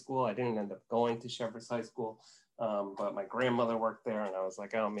Cheverus High School. I didn't end up going to Cheverus High School, but my grandmother worked there, and I was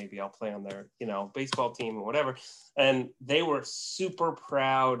like, oh, maybe I'll play on their baseball team or whatever. And they were super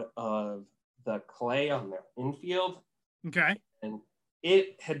proud of the clay on their infield. Okay. And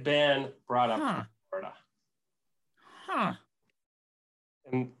it had been brought up from Florida. Huh.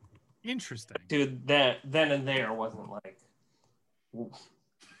 And interesting. Dude, then and there wasn't like,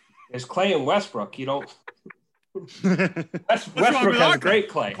 there's clay in Westbrook. You don't. Westbrook has great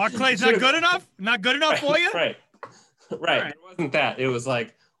clay. Our clay's not good enough? Not good enough for you? Right. It wasn't that. It was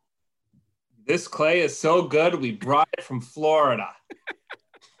like, this clay is so good, we brought it from Florida.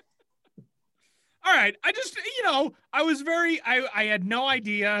 All right. I just, I was I had no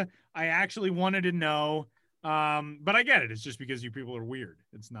idea. I actually wanted to know. But I get it. It's just because you people are weird.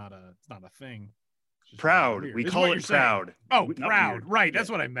 It's not a thing. Proud. We call it proud. Saying. Oh, proud. Right. That's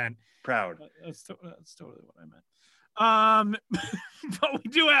what I meant. Proud. That's totally what I meant. But we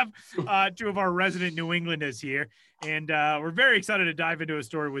do have two of our resident New Englanders here, and we're very excited to dive into a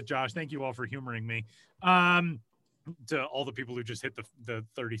story with Josh. Thank you all for humoring me. To all the people who just hit the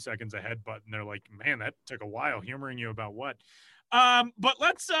 30 seconds ahead button, they're like, man, that took a while. Humoring you about what? But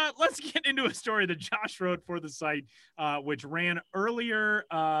let's get into a story that Josh wrote for the site, which ran earlier,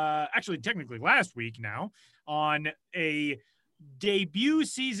 actually technically last week now, on a debut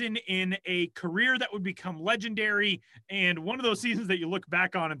season in a career that would become legendary, and one of those seasons that you look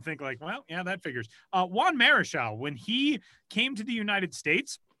back on and think like, well, yeah, that figures. Juan Marichal, when he came to the United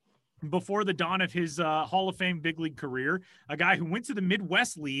States, before the dawn of his Hall of Fame big league career, a guy who went to the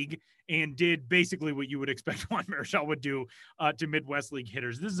Midwest League and did basically what you would expect Juan Marichal would do to Midwest League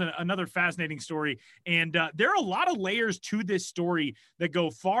hitters. This is another fascinating story, and there are a lot of layers to this story that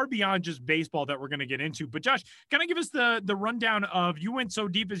go far beyond just baseball that we're going to get into. But Josh, kind of give us the rundown of, you went so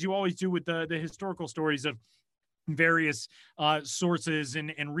deep as you always do with the historical stories of various sources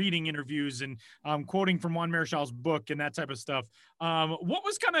and reading interviews and quoting from Juan Marichal's book and that type of stuff. What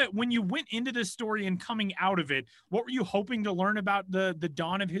was kind of, when you went into this story and coming out of it, what were you hoping to learn about the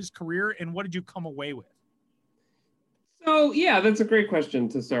dawn of his career, and what did you come away with? So, yeah, that's a great question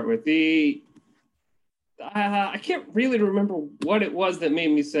to start with. I can't really remember what it was that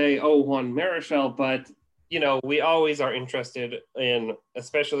made me say, oh, Juan Marichal, but, we always are interested in,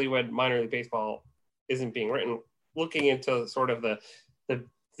 especially when minor league baseball isn't being written, looking into sort of the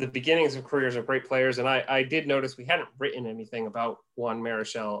beginnings of careers of great players. And I did notice we hadn't written anything about Juan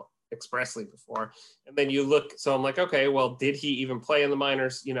Marichal expressly before. And then you look, so I'm like, okay, well, did he even play in the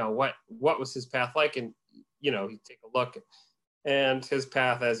minors? What was his path like? And, you take a look, and his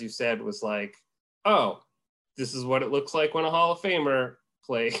path, as you said, was like, oh, this is what it looks like when a Hall of Famer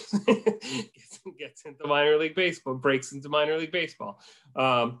plays, gets into minor league baseball, breaks into minor league baseball.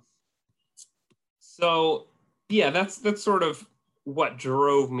 So yeah, that's sort of what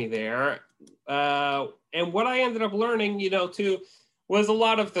drove me there. And what I ended up learning, too, was a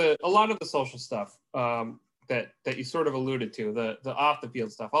lot of the social stuff that you sort of alluded to, the off the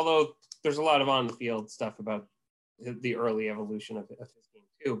field stuff. Although there's a lot of on the field stuff about the early evolution of his game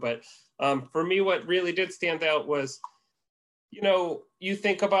too. But for me, what really did stand out was, you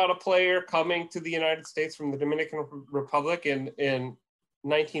think about a player coming to the United States from the Dominican Republic in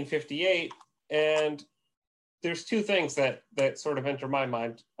 1958, and there's two things that sort of enter my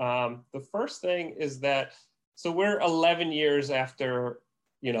mind. The first thing is that, so we're 11 years after,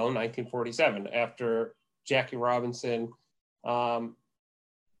 1947, after Jackie Robinson, to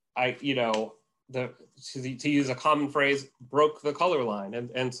use a common phrase, broke the color line.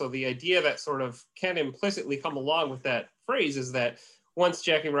 And so the idea that sort of can implicitly come along with that phrase is that once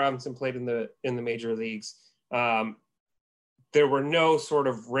Jackie Robinson played in the major leagues, there were no sort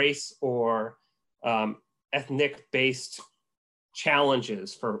of race or ethnic-based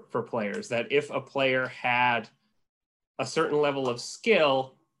challenges for players. That if a player had a certain level of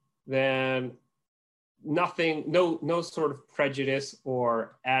skill, then no sort of prejudice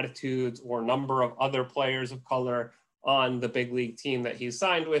or attitudes or number of other players of color on the big league team that he's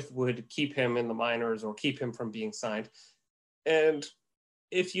signed with would keep him in the minors or keep him from being signed. And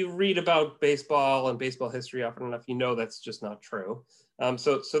if you read about baseball and baseball history often enough, that's just not true.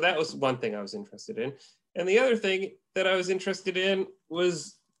 So that was one thing I was interested in. And the other thing that I was interested in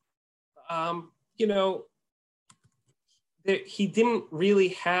was, you know, that he didn't really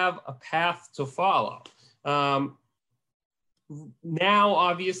have a path to follow. Now,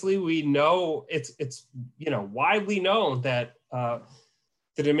 obviously, we know it's widely known that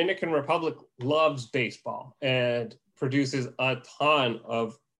the Dominican Republic loves baseball and produces a ton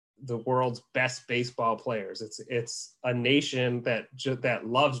of the world's best baseball players. It's a nation that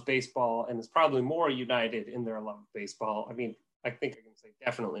loves baseball and is probably more united in their love of baseball. I mean, I think I can say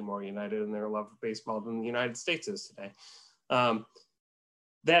definitely more united in their love of baseball than the United States is today.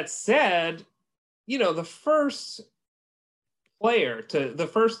 That said, the first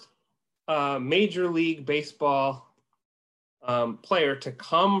Major League Baseball player to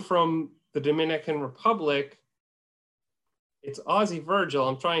come from the Dominican Republic, it's Ozzie Virgil.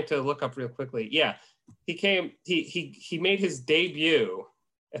 I'm trying to look up real quickly. Yeah, he made his debut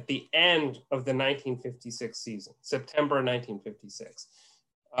at the end of the 1956 season, September 1956.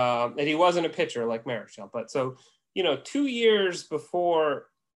 And he wasn't a pitcher like Marichal, but so, 2 years before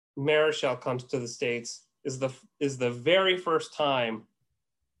Marichal comes to the States is the very first time,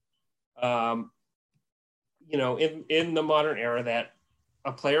 in the modern era that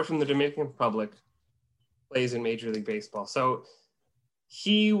a player from the Dominican Republic plays in Major League Baseball. So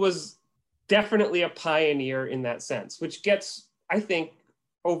he was definitely a pioneer in that sense, which gets, I think,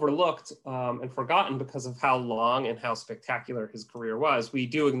 overlooked and forgotten because of how long and how spectacular his career was. We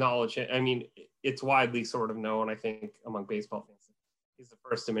do acknowledge it. I mean, it's widely sort of known, I think, among baseball fans. He's the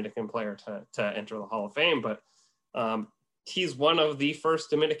first Dominican player to enter the Hall of Fame, but he's one of the first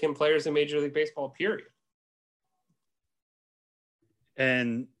Dominican players in Major League Baseball, period.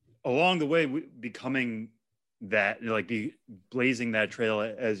 And along the way, becoming that, blazing that trail,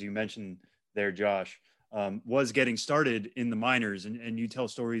 as you mentioned there, Josh, was getting started in the minors. And you tell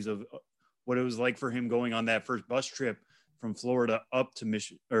stories of what it was like for him going on that first bus trip from Florida up to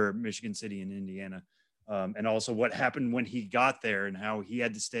Michigan City in Indiana. And also what happened when he got there and how he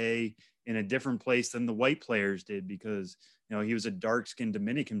had to stay in a different place than the white players did because, he was a dark-skinned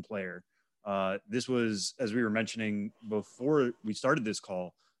Dominican player. This was, as we were mentioning before we started this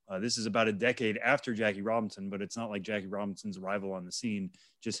call, this is about a decade after Jackie Robinson, but it's not like Jackie Robinson's arrival on the scene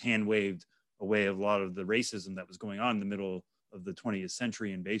just hand-waved away a lot of the racism that was going on in the middle of the 20th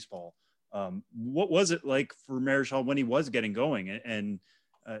century in baseball. What was it like for Marichal when he was getting going? And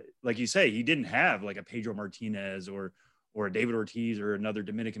like you say, he didn't have like a Pedro Martinez or a David Ortiz or another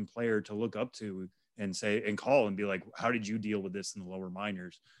Dominican player to look up to and say and call and be like, how did you deal with this in the lower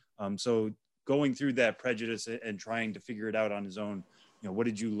minors? So going through that prejudice and trying to figure it out on his own, what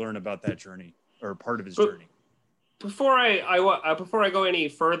did you learn about that journey or part of his journey? Before I go any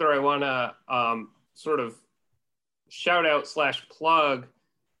further, I want to sort of shout out / plug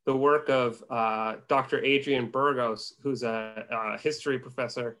the work of Dr. Adrian Burgos, who's a history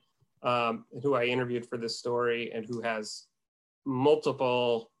professor who I interviewed for this story and who has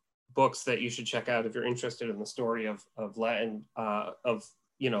multiple books that you should check out if you're interested in the story of Latin,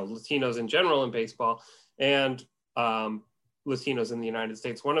 Latinos in general in baseball and Latinos in the United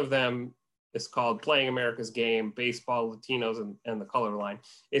States. One of them is called Playing America's Game, Baseball, Latinos, and the Color Line.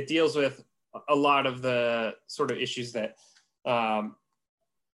 It deals with a lot of the sort of issues that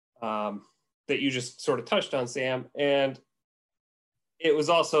that you just sort of touched on, Sam. And it was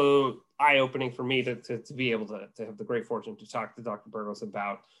also eye-opening for me to be able to have the great fortune to talk to Dr. Burgos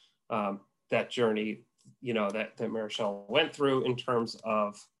about that journey, that Marichal went through in terms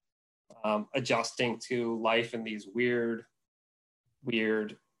of adjusting to life in these weird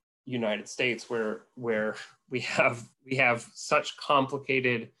United States where we have such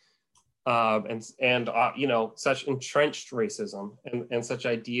complicated and such entrenched racism and such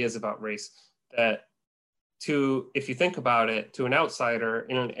ideas about race that if you think about it, to an outsider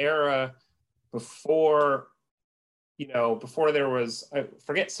in an era before there was, I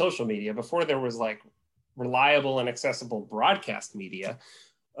forget social media, before there was like reliable and accessible broadcast media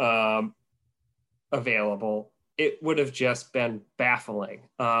available, it would have just been baffling.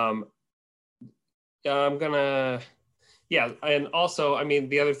 And also, I mean,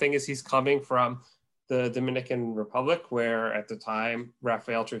 the other thing is he's coming from the Dominican Republic, where at the time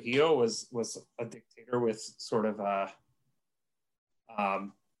Rafael Trujillo was a dictator with sort of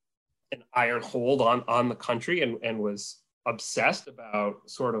an iron hold on the country and was obsessed about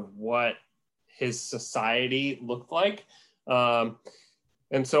sort of what his society looked like.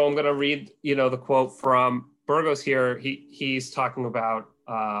 And so I'm going to read, the quote from Burgos here. He's talking about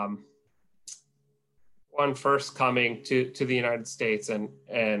one first coming to the United States and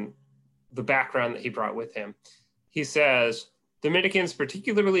the background that he brought with him. He says, Dominicans,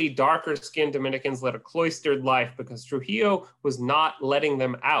 particularly darker-skinned Dominicans, led a cloistered life because Trujillo was not letting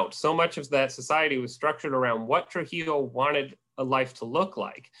them out. So much of that society was structured around what Trujillo wanted a life to look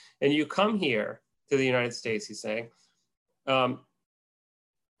like. And you come here to the United States, he's saying,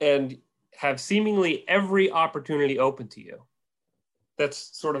 and have seemingly every opportunity open to you.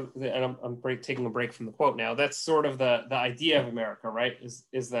 That's sort of, and I'm taking a break from the quote now. That's sort of the idea of America, right?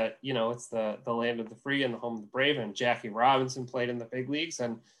 Is that, you know, it's the land of the free and the home of the brave. And Jackie Robinson played in the big leagues,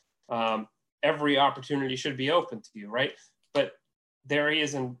 and every opportunity should be open to you, right? But there he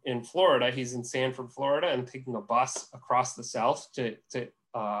is in Florida. He's in Sanford, Florida, and taking a bus across the South to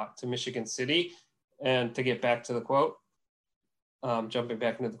Michigan City. And to get back to the quote, jumping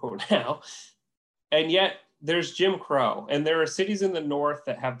back into the quote now, and yet there's Jim Crow, and there are cities in the North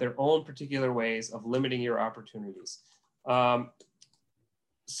that have their own particular ways of limiting your opportunities.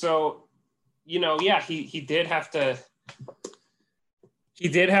 So, you know, yeah, he did have to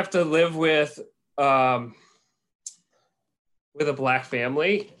live with a Black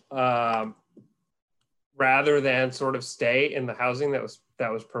family rather than sort of stay in the housing that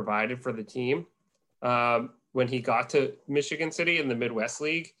was provided for the team when he got to Michigan City in the Midwest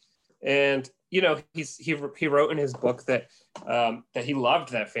League. And you know, he wrote in his book that he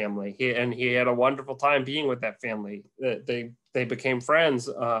loved that family. He had a wonderful time being with that family. They became friends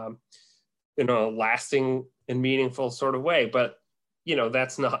in a lasting and meaningful sort of way. But you know,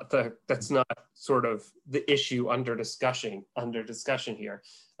 that's not sort of the issue under discussion here.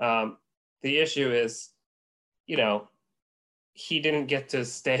 The issue is, you know, he didn't get to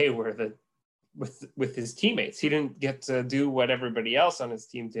stay with his teammates. He didn't get to do what everybody else on his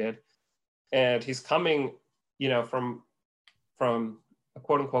team did. And he's coming, you know, from a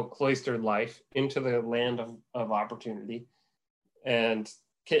quote unquote cloistered life into the land of opportunity. And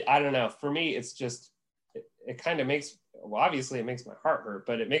I don't know, for me, it's just, it kind of makes, well, obviously it makes my heart hurt,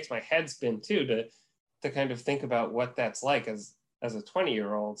 but it makes my head spin too, to kind of think about what that's like as a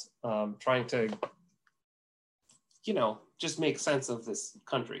 20-year-old trying to, you know, just make sense of this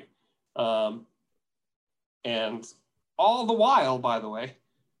country. And all the while, by the way,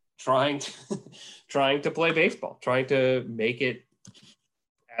 trying to play baseball, trying to make it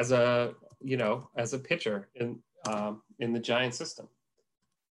as a pitcher in the Giant system.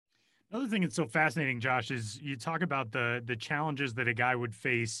 Another thing that's so fascinating, Josh, is you talk about the challenges that a guy would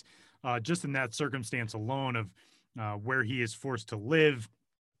face just in that circumstance alone of where he is forced to live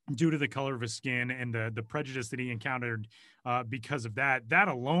due to the color of his skin and the prejudice that he encountered because of that. That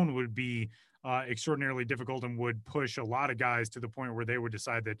alone would be extraordinarily difficult and would push a lot of guys to the point where they would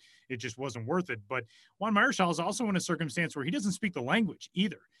decide that it just wasn't worth it. But Juan Marichal is also in a circumstance where he doesn't speak the language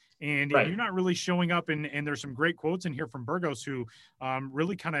either. And right. You're not really showing up, and there's some great quotes in here from Burgos who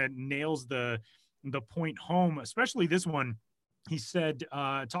really kind of nails the point home, especially this one. He said,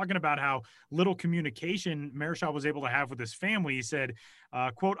 talking about how little communication Marichal was able to have with his family, he said,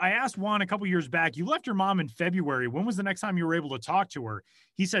 quote, "I asked Juan a couple years back, you left your mom in February. When was the next time you were able to talk to her?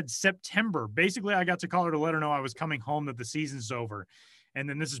 He said, September. Basically, I got to call her to let her know I was coming home, that the season's over." And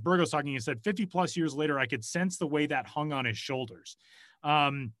then this is Burgos talking. He said, 50 plus years later, I could sense the way that hung on his shoulders.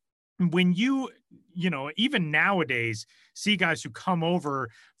 When you know, even nowadays, see guys who come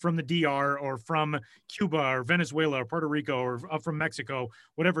over from the DR or from Cuba or Venezuela or Puerto Rico or from Mexico,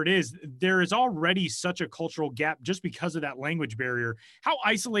 whatever it is, there is already such a cultural gap just because of that language barrier. How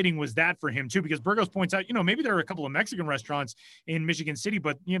isolating was that for him too? Because Burgos points out, you know, maybe there are a couple of Mexican restaurants in Michigan City,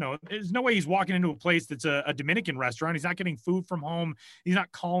 but you know, there's no way he's walking into a place that's a Dominican restaurant. He's not getting food from home. He's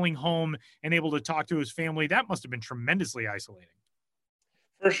not calling home and able to talk to his family. That must have been tremendously isolating.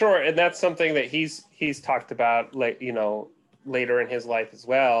 For sure, and that's something that he's talked about, like, you know, later in his life as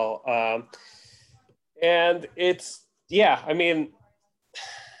well. And it's, yeah, I mean,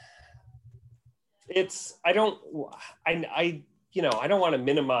 it's, I don't want to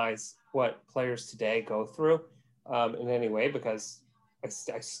minimize what players today go through in any way, because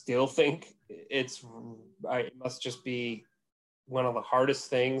I still think it must just be one of the hardest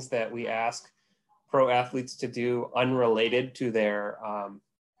things that we ask pro athletes to do, unrelated to their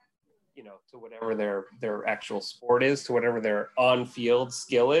you know, to whatever their actual sport is, to whatever their on-field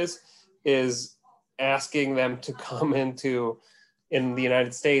skill is asking them to come into, in the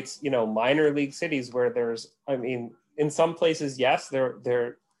United States, you know, minor league cities where there's, I mean, in some places, yes,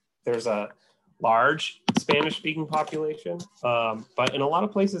 there's a large Spanish speaking population, but in a lot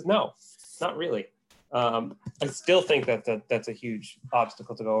of places, no, not really. I still think that's a huge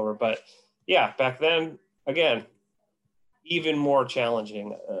obstacle to go over, but yeah, back then, again, even more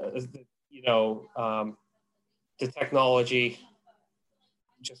challenging. You know, the technology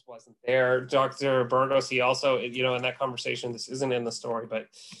just wasn't there. Dr. Burgos, he also, you know, in that conversation, this isn't in the story, but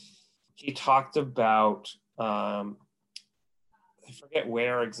he talked about, I forget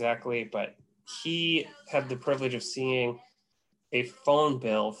where exactly, but he had the privilege of seeing a phone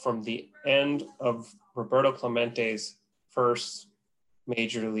bill from the end of Roberto Clemente's first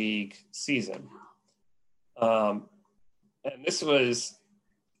major league season. And this was,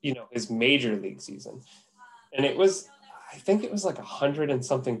 you know, his major league season. And it was, I think it was like $100 and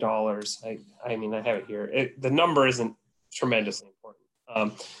something. I mean, I have it here. The number isn't tremendously important,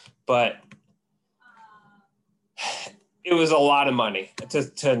 but it was a lot of money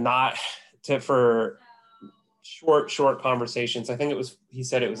for short conversations. I think he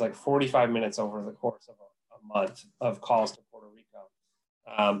said it was like 45 minutes over the course of a month of calls to Puerto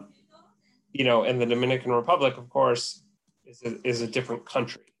Rico. You know, and the Dominican Republic, of course, is a different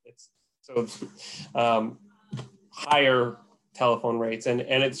country. It's so higher telephone rates, and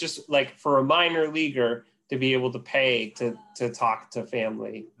it's just like for a minor leaguer to be able to pay to talk to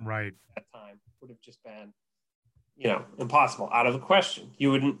family right at that time would have just been, you know, impossible, out of the question.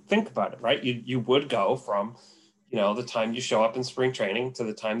 You wouldn't think about it, right? You would go from, you know, the time you show up in spring training to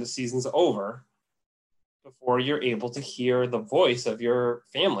the time the season's over before you're able to hear the voice of your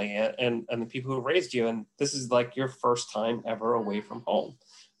family and the people who raised you. And this is like your first time ever away from home.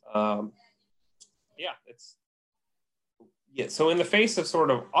 So in the face of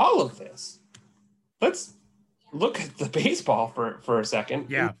sort of all of this, let's look at the baseball for a second.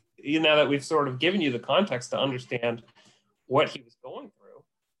 Yeah. You know, that we've sort of given you the context to understand what he was going through.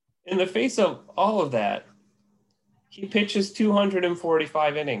 In the face of all of that, he pitches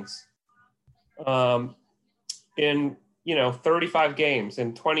 245 innings in, you know, 35 games,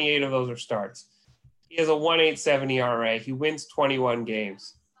 and 28 of those are starts. He has a 1.87 ERA. He wins 21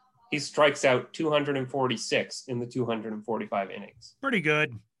 games. He strikes out 246 in the 245 innings. Pretty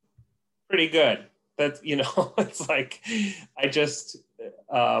good. That's, you know, it's like, I just,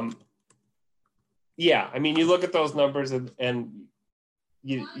 yeah. I mean, you look at those numbers and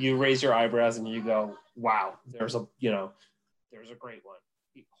you raise your eyebrows and you go, wow, there's a great one.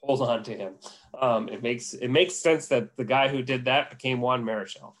 Hold on to him. It makes sense that the guy who did that became Juan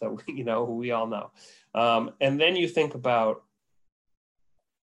Marichal, who we all know. And then you think about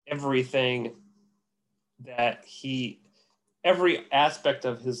everything every aspect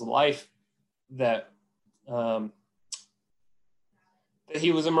of his life that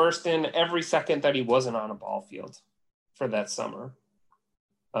he was immersed in, every second that he wasn't on a ball field for that summer.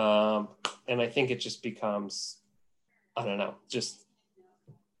 And I think it just becomes, I don't know, just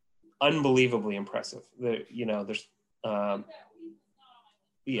unbelievably impressive. There's a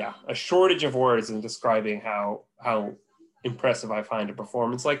shortage of words in describing how impressive I find a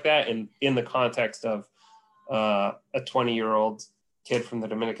performance like that, and in the context of a 20-year-old kid from the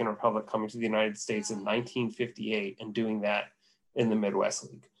Dominican Republic coming to the United States in 1958 and doing that in the Midwest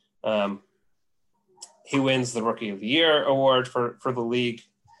League. He wins the Rookie of the Year award for the league,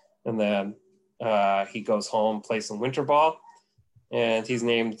 and then he goes home, plays some winter ball, and he's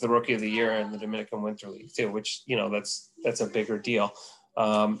named the Rookie of the Year in the Dominican Winter League too, which, that's a bigger deal.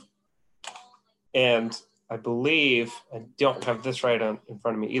 And I believe, I don't have this right in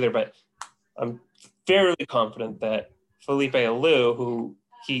front of me either, but I'm fairly confident that Felipe Alou,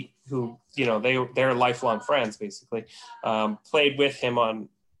 they're lifelong friends basically, played with him on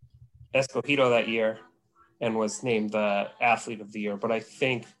Escogido that year and was named the Athlete of the Year. But I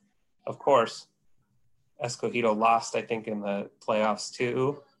think, of course, Escogido lost, I think, in the playoffs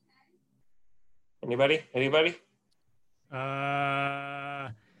too. Anybody?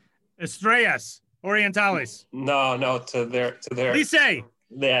 Estrellas Orientales. No, to their Licey.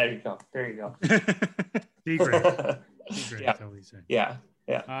 There you go. Tigre. Yeah.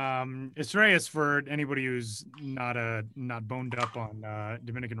 Estrellas, for anybody who's not boned up on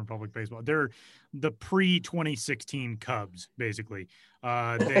Dominican Republic baseball, they're the pre-2016 Cubs, basically.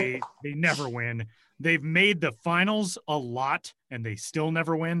 They never win. They've made the finals a lot, and they still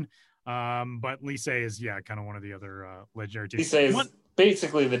never win. But Licey is, kind of one of the other legendary teams. Licey is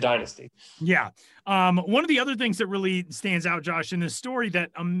basically the dynasty. Yeah. One of the other things that really stands out, Josh, in this story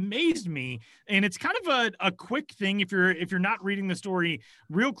that amazed me, and it's kind of a quick thing. If you're not reading the story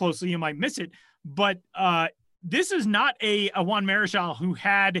real closely, you might miss it. But this is not a Juan Marichal who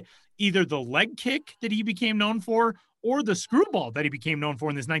had either the leg kick that he became known for or the screwball that he became known for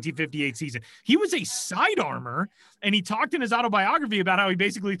in this 1958 season. He was a sidearmer, and he talked in his autobiography about how he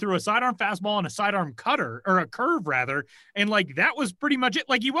basically threw a sidearm fastball and a sidearm cutter, or a curve rather, and that was pretty much it.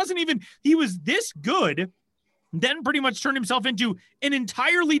 He was this good, then pretty much turned himself into an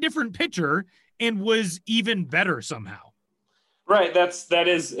entirely different pitcher and was even better somehow. Right. That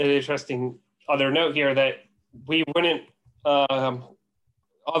is an interesting other note here that we wouldn't, although,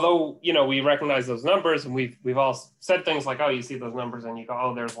 we recognize those numbers, and we've all said things like, oh, you see those numbers and you go,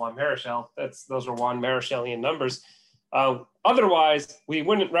 oh, there's Juan Marichal. Those are Juan Marichalian numbers. Otherwise, we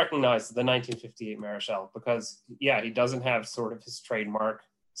wouldn't recognize the 1958 Marichal because, he doesn't have sort of his trademark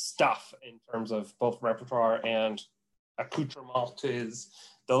stuff in terms of both repertoire and accoutrement to his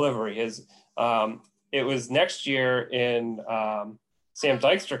delivery. It was next year in Sam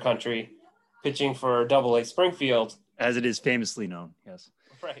Dykstra country, pitching for Double-A Springfield, as it is famously known. Yes,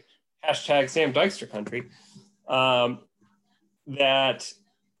 right. Hashtag Sam Dykstra country. That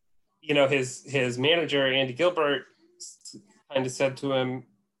his manager Andy Gilbert kind of said to him,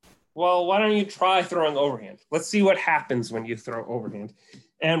 well, why don't you try throwing overhand? Let's see what happens when you throw overhand.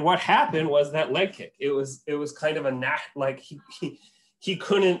 And what happened was that leg kick. It was kind of he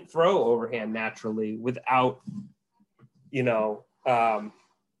couldn't throw overhand naturally without,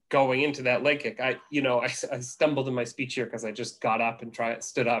 going into that leg kick. I stumbled in my speech here because I just got up and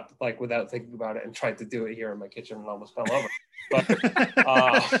stood up like without thinking about it and tried to do it here in my kitchen and almost fell over.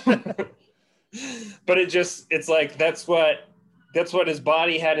 But it's like that's what his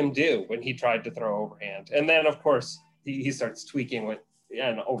body had him do when he tried to throw overhand. And then of course he starts tweaking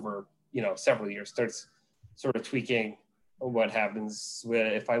over several years, starts sort of tweaking what happens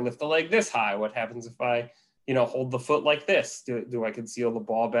if I lift the leg this high, what happens if I hold the foot like this, do I conceal the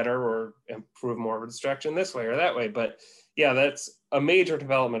ball better or improve more of a distraction this way or that way. But that's a major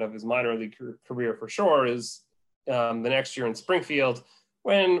development of his minor league career for sure, is the next year in Springfield,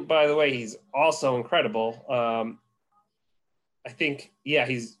 when, by the way, he's also incredible. I think,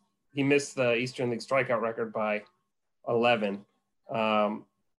 he missed the Eastern League strikeout record by 11 and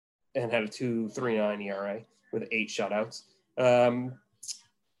had a 2.39 ERA with 8 shutouts.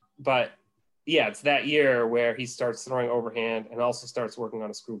 But it's that year where he starts throwing overhand and also starts working on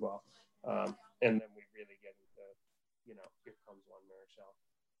a screwball. And then we really get into, here comes Juan Marichal.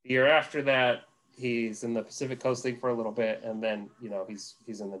 The year after that, he's in the Pacific Coast League for a little bit, and then, he's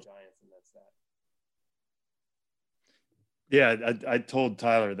in the Giants, and that's that. Yeah, I told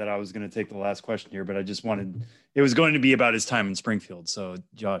Tyler that I was going to take the last question here, but I just it was going to be about his time in Springfield. So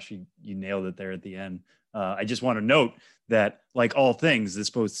Josh, you nailed it there at the end. I just want to note that, like all things, this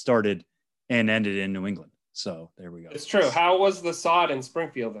both started and ended in New England. So there we go. It's true. How was the sod in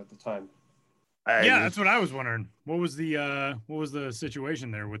Springfield at the time? That's what I was wondering. What was the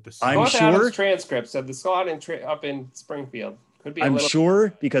situation there with the sod? I'm sure transcript said the sod up in Springfield could be. I'm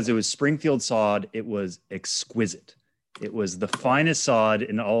sure because it was Springfield sod. It was exquisite. It was the finest sod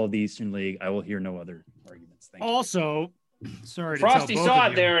in all of the Eastern League. I will hear no other arguments. Thank you. Also, sorry to frosty tell both sod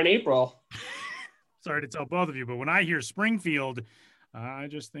of you. there in April. Sorry to tell both of you, but when I hear Springfield, I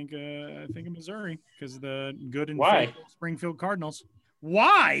just think of Missouri because of the good and faithful Springfield Cardinals.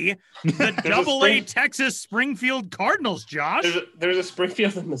 Why the Double-A Texas Springfield Cardinals, Josh? There's a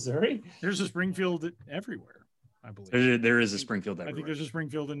Springfield in Missouri. There's a Springfield everywhere, I believe. There is a Springfield everywhere. I think there's a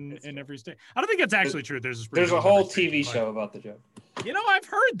Springfield in every state. I don't think that's actually true. There's a whole TV show about the joke. I've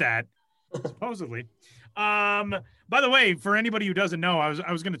heard that supposedly. By the way, for anybody who doesn't know, I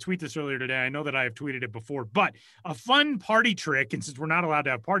was going to tweet this earlier today. I know that I have tweeted it before, but a fun party trick, and since we're not allowed to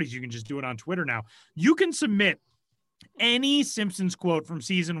have parties, you can just do it on Twitter now. You can submit any Simpsons quote from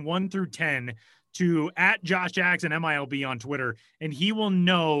season 1 through 10 to @JoshJackson MILB on Twitter, and he will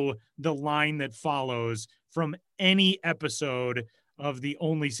know the line that follows from any episode of the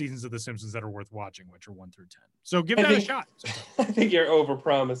only seasons of The Simpsons that are worth watching, which are 1 through 10. So give that a shot. I think you're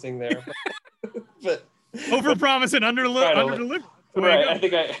overpromising there. But overpromise and underdeliver. Right. I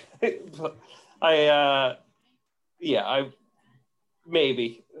think I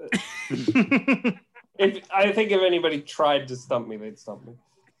maybe. I think if anybody tried to stump me, they'd stump me.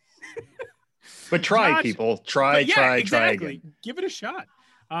 But try, Josh, people. Try again. Give it a shot.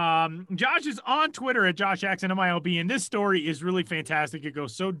 Josh is on Twitter at JoshJacksonMILB, and this story is really fantastic. It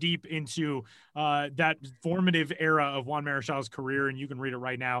goes so deep into that formative era of Juan Marichal's career, and you can read it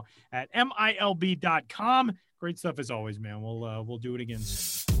right now at MILB.com. Great stuff as always, man. We'll do it again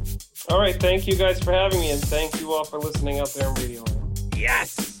soon. All right, thank you guys for having me, and thank you all for listening out there in Radio Land.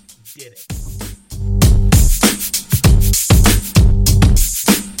 Yes, did it.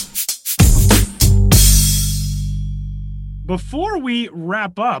 Before we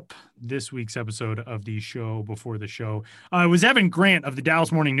wrap up this week's episode of the show before the show, it was Evan Grant of the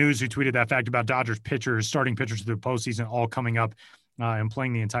Dallas Morning News who tweeted that fact about Dodgers pitchers, starting pitchers through the postseason, all coming up and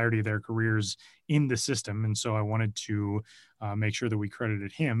playing the entirety of their careers in the system. And so I wanted to make sure that we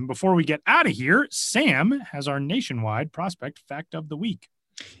credited him. Before we get out of here, Sam has our nationwide prospect fact of the week.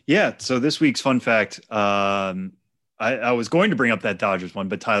 Yeah. So this week's fun fact, I I was going to bring up that Dodgers one,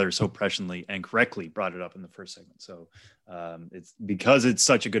 but Tyler so presciently and correctly brought it up in the first segment. So it's because it's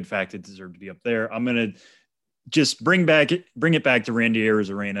such a good fact, it deserved to be up there. I'm going to just bring it back to Randy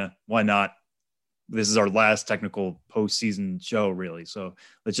Arozarena. Why not? This is our last technical postseason show, really. So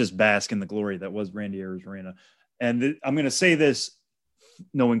let's just bask in the glory that was Randy Arozarena. And I'm going to say this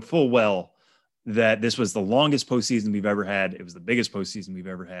knowing full well that this was the longest postseason we've ever had. It was the biggest postseason we've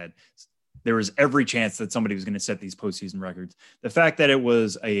ever had. There was every chance that somebody was going to set these postseason records. The fact that it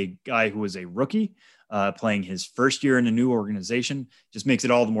was a guy who was a rookie playing his first year in a new organization just makes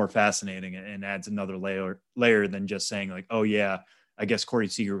it all the more fascinating and adds another layer than just saying like, oh yeah, I guess Corey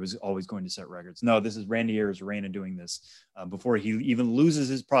Seager was always going to set records. No, this is Randy Arozarena doing this before he even loses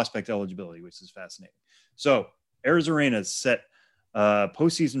his prospect eligibility, which is fascinating. So Arozarena set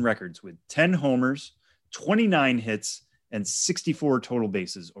postseason records with 10 homers, 29 hits, and 64 total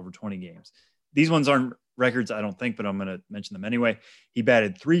bases over 20 games. These ones aren't records, I don't think, but I'm going to mention them anyway. He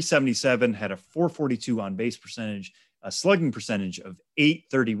batted .377, had a .442 on base percentage, a slugging percentage of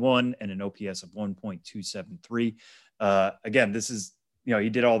 .831, and an OPS of 1.273. Again, this is, he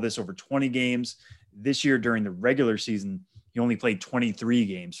did all this over 20 games. This year during the regular season, he only played 23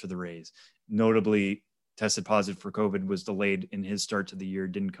 games for the Rays. Notably, tested positive for COVID, was delayed in his start to the year,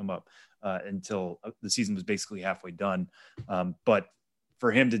 didn't come up until the season was basically halfway done. But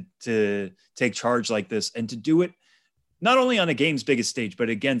for him to take charge like this and to do it not only on a game's biggest stage, but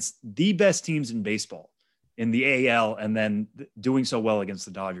against the best teams in baseball in the AL, and then doing so well against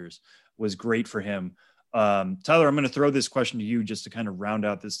the Dodgers was great for him. Tyler, I'm going to throw this question to you just to kind of round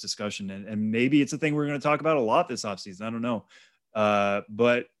out this discussion. And maybe it's a thing we're going to talk about a lot this offseason. I don't know.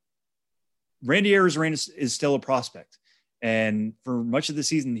 But Randy Arozarena is still a prospect. And for much of the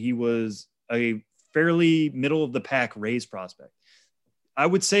season, he was a fairly middle of the pack Rays prospect. I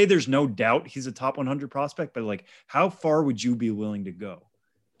would say there's no doubt he's a top 100 prospect, but like, how far would you be willing to go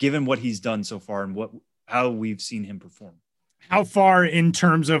given what he's done so far and how we've seen him perform? How far in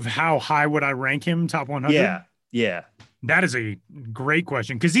terms of how high would I rank him? Top 100? Yeah. That is a great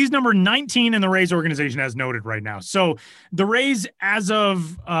question because he's number 19 in the Rays organization as noted right now. So the Rays, as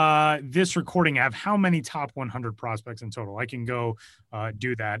of this recording, have how many top 100 prospects in total? I can go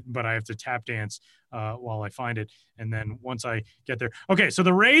do that, but I have to tap dance while I find it. And then once I get there. Okay, so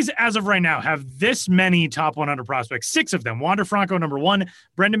the Rays, as of right now, have this many top 100 prospects, 6 of them. Wander Franco, number 1.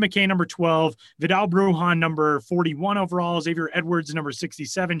 Brendan McKay, number 12. Vidal Brujan, number 41 overall. Xavier Edwards, number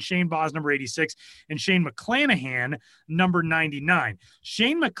 67. Shane Baz, number 86. And Shane McClanahan, number 99.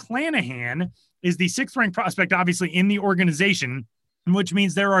 Shane McClanahan is the 6th-ranked prospect, obviously, in the organization, which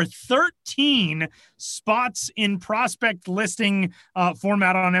means there are 13 spots in prospect listing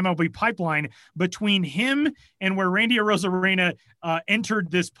format on MLB Pipeline between him and where Randy Arozarena entered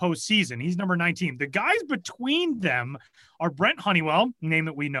this postseason. He's number 19. The guys between them are Brent Honeywell, name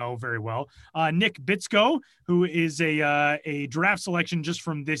that we know very well, Nick Bitsko, who is a draft selection just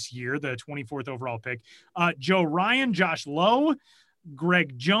from this year, the 24th overall pick, Joe Ryan, Josh Lowe,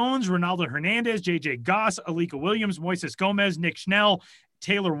 Greg Jones, Ronaldo Hernandez, JJ Goss, Alika Williams, Moises Gomez, Nick Schnell,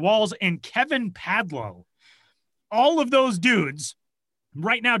 Taylor Walls, and Kevin Padlow. All of those dudes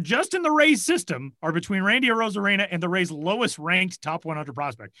right now, just in the Rays system, are between Randy Arozarena and the Rays' lowest ranked top 100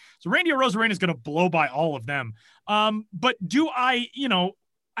 prospect. So Randy Arozarena is going to blow by all of them. But I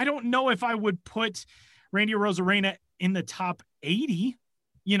don't know if I would put Randy Arozarena in the top 80.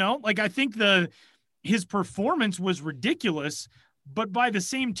 I think his performance was ridiculous. But by the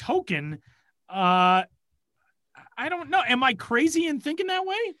same token, I don't know. Am I crazy in thinking that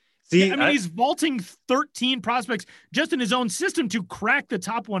way? See, he's vaulting 13 prospects just in his own system to crack the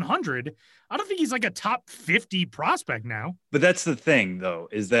top 100. I don't think he's like a top 50 prospect now. But that's the thing, though,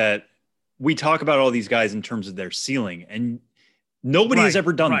 is that we talk about all these guys in terms of their ceiling, and nobody has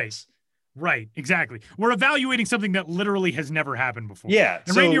ever done this. Right, exactly. We're evaluating something that literally has never happened before. Yeah.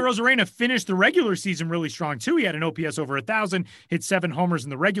 And Randy Arozarena finished the regular season really strong, too. He had an OPS over 1,000, hit 7 homers in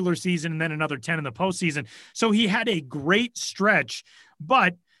the regular season, and then another 10 in the postseason. So he had a great stretch,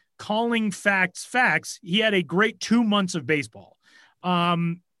 but calling facts, he had a great 2 months of baseball.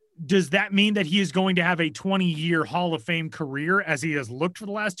 Does that mean that he is going to have a 20-year Hall of Fame career as he has looked for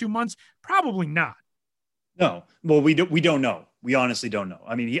the last 2 months? Probably not. No. Well, we don't know. We honestly don't know.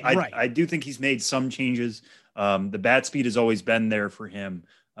 I mean, I do think he's made some changes. The bat speed has always been there for him,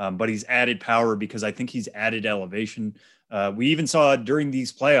 but he's added power because I think he's added elevation. We even saw during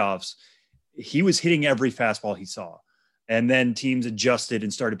these playoffs, he was hitting every fastball he saw. And then teams adjusted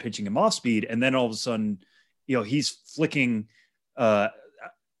and started pitching him off speed. And then all of a sudden, he's flicking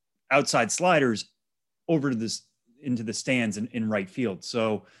outside sliders over to into the stands in right field.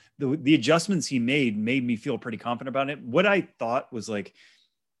 So the adjustments he made me feel pretty confident about it. What I thought was like,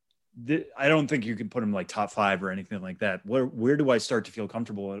 I don't think you can put him like top 5 or anything like that. Where do I start to feel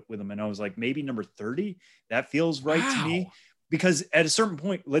comfortable with him? And I was like, maybe number 30. That feels right to me, because at a certain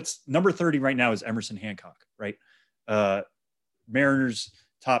point, number 30 right now is Emerson Hancock, right? Mariners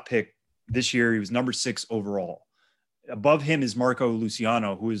top pick this year. He was number 6 overall. Above him is Marco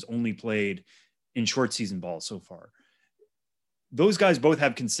Luciano, who has only played in short season ball so far. Those guys both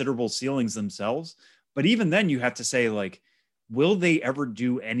have considerable ceilings themselves, but even then you have to say, like, will they ever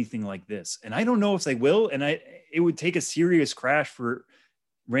do anything like this? And I don't know if they will. And it would take a serious crash for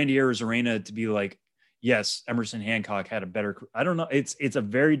Randy Arozarena to be like, yes, Emerson Hancock had a better, I don't know. It's a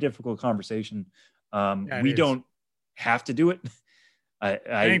very difficult conversation. We don't have to do it.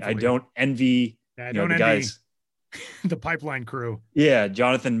 I don't envy, the guys, the pipeline crew. Yeah.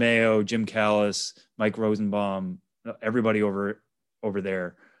 Jonathan Mayo, Jim Callis, Mike Rosenbaum, everybody over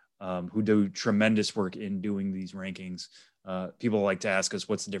there who do tremendous work in doing these rankings. People like to ask us,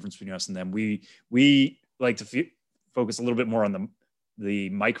 what's the difference between us and them? We like to focus a little bit more on the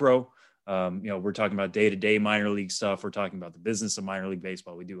micro. We're talking about day-to-day minor league stuff. We're talking about the business of minor league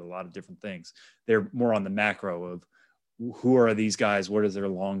baseball. We do a lot of different things. They're more on the macro of who are these guys? What is their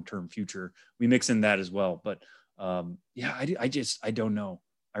long-term future? We mix in that as well. But I don't know.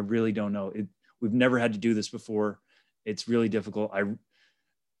 I really don't know. We've never had to do this before. It's really difficult. I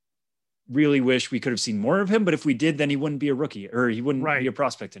really wish we could have seen more of him, but if we did, then he wouldn't be a rookie, or he wouldn't be a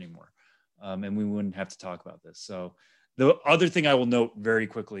prospect anymore. And we wouldn't have to talk about this. So the other thing I will note very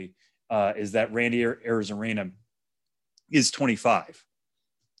quickly is that Randy Arozarena is 25.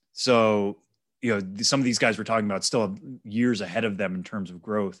 So, some of these guys we're talking about still have years ahead of them in terms of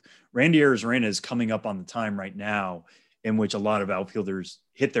growth. Randy Arozarena is coming up on the time right now in which a lot of outfielders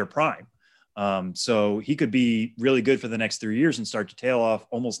hit their prime. So he could be really good for the next 3 years and start to tail off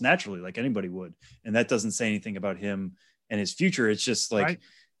almost naturally, like anybody would. And that doesn't say anything about him and his future. It's just like,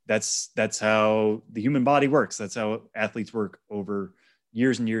 that's how the human body works. That's how athletes work over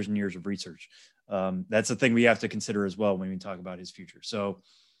years and years and years of research. That's the thing we have to consider as well when we talk about his future. So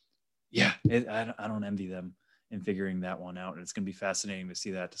yeah, I don't envy them in figuring that one out. And it's going to be fascinating to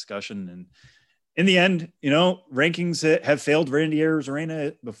see that discussion. And in the end, rankings have failed Randy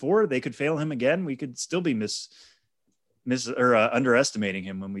Arozarena before. They could fail him again. We could still be underestimating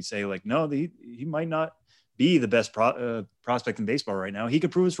him when we say, like, no, he might not be the best prospect in baseball right now. He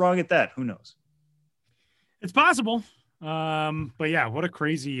could prove us wrong at that. Who knows? It's possible. But yeah, what a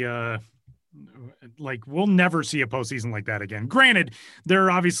crazy, we'll never see a postseason like that again. Granted,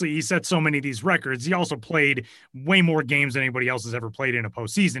 he set so many of these records. He also played way more games than anybody else has ever played in a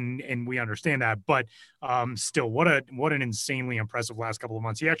postseason, and we understand that. But still, what an insanely impressive last couple of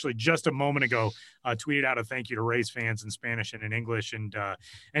months. He actually just a moment ago tweeted out a thank you to Rays fans in Spanish and in English, and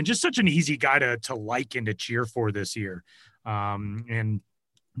just such an easy guy to like and to cheer for this year. And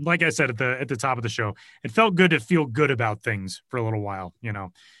like I said at the top of the show, it felt good to feel good about things for a little while, Yeah.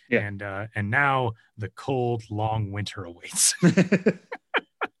 And now the cold, long winter awaits.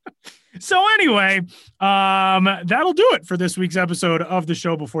 So anyway, that'll do it for this week's episode of the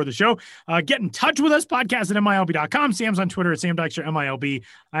Show Before the Show. Get in touch with us, podcast@MILB.com. Sam's on Twitter at Sam Dykstra, MILB.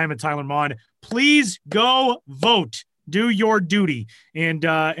 I am at Tyler Maun. Please go vote. Do your duty and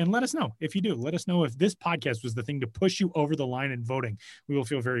let us know if you do. Let us know if this podcast was the thing to push you over the line in voting. We will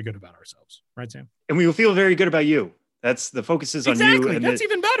feel very good about ourselves. Right, Sam? And we will feel very good about you. That's the focus is on you. Exactly. That's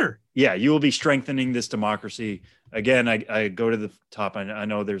even better. Yeah. You will be strengthening this democracy. Again, I go to the top. I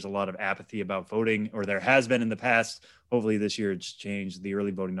know there's a lot of apathy about voting, or there has been in the past. Hopefully this year it's changed. The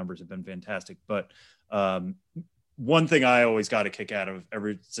early voting numbers have been fantastic. But one thing I always got a kick out of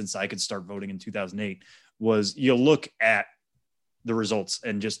ever since I could start voting in 2008 was you look at the results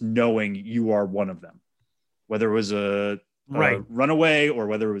and just knowing you are one of them, whether it was a runaway or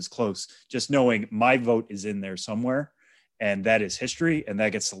whether it was close, just knowing my vote is in there somewhere, and that is history, and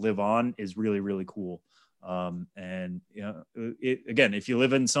that gets to live on is really, really cool. Again, if you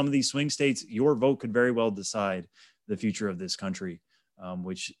live in some of these swing states, your vote could very well decide the future of this country,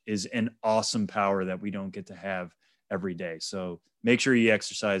 which is an awesome power that we don't get to have every day. So make sure you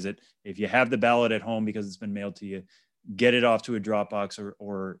exercise it. If you have the ballot at home because it's been mailed to you, get it off to a drop box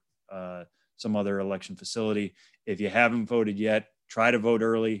or some other election facility. If you haven't voted yet, try to vote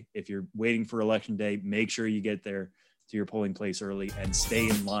early. If you're waiting for election day, make sure you get there to your polling place early and stay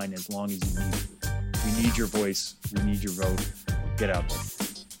in line as long as you need to. We need your voice. We need your vote. Get out there.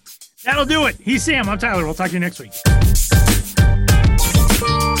 That'll do it. He's Sam. I'm Tyler. We'll talk to you next week.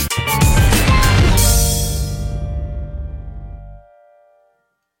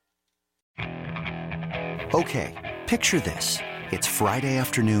 Okay, picture this. It's Friday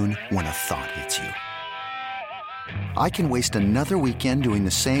afternoon when a thought hits you. I can waste another weekend doing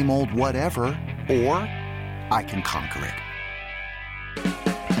the same old whatever, or I can conquer it.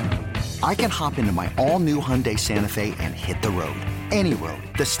 I can hop into my all-new Hyundai Santa Fe and hit the road. Any road.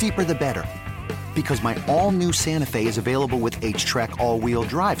 The steeper, the better. Because my all-new Santa Fe is available with H-Track all-wheel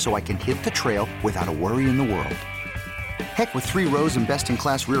drive, so I can hit the trail without a worry in the world. Heck, with 3 rows and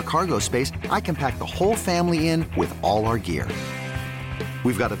best-in-class rear cargo space, I can pack the whole family in with all our gear.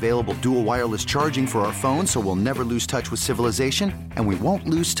 We've got available dual wireless charging for our phones, so we'll never lose touch with civilization, and we won't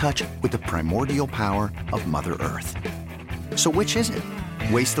lose touch with the primordial power of Mother Earth. So which is it?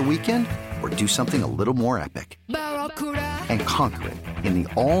 Waste the weekend or do something a little more epic? And conquer it in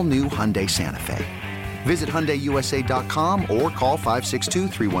the all-new Hyundai Santa Fe. Visit HyundaiUSA.com or call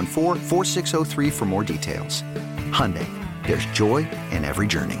 562-314-4603 for more details. Hyundai, there's joy in every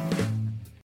journey.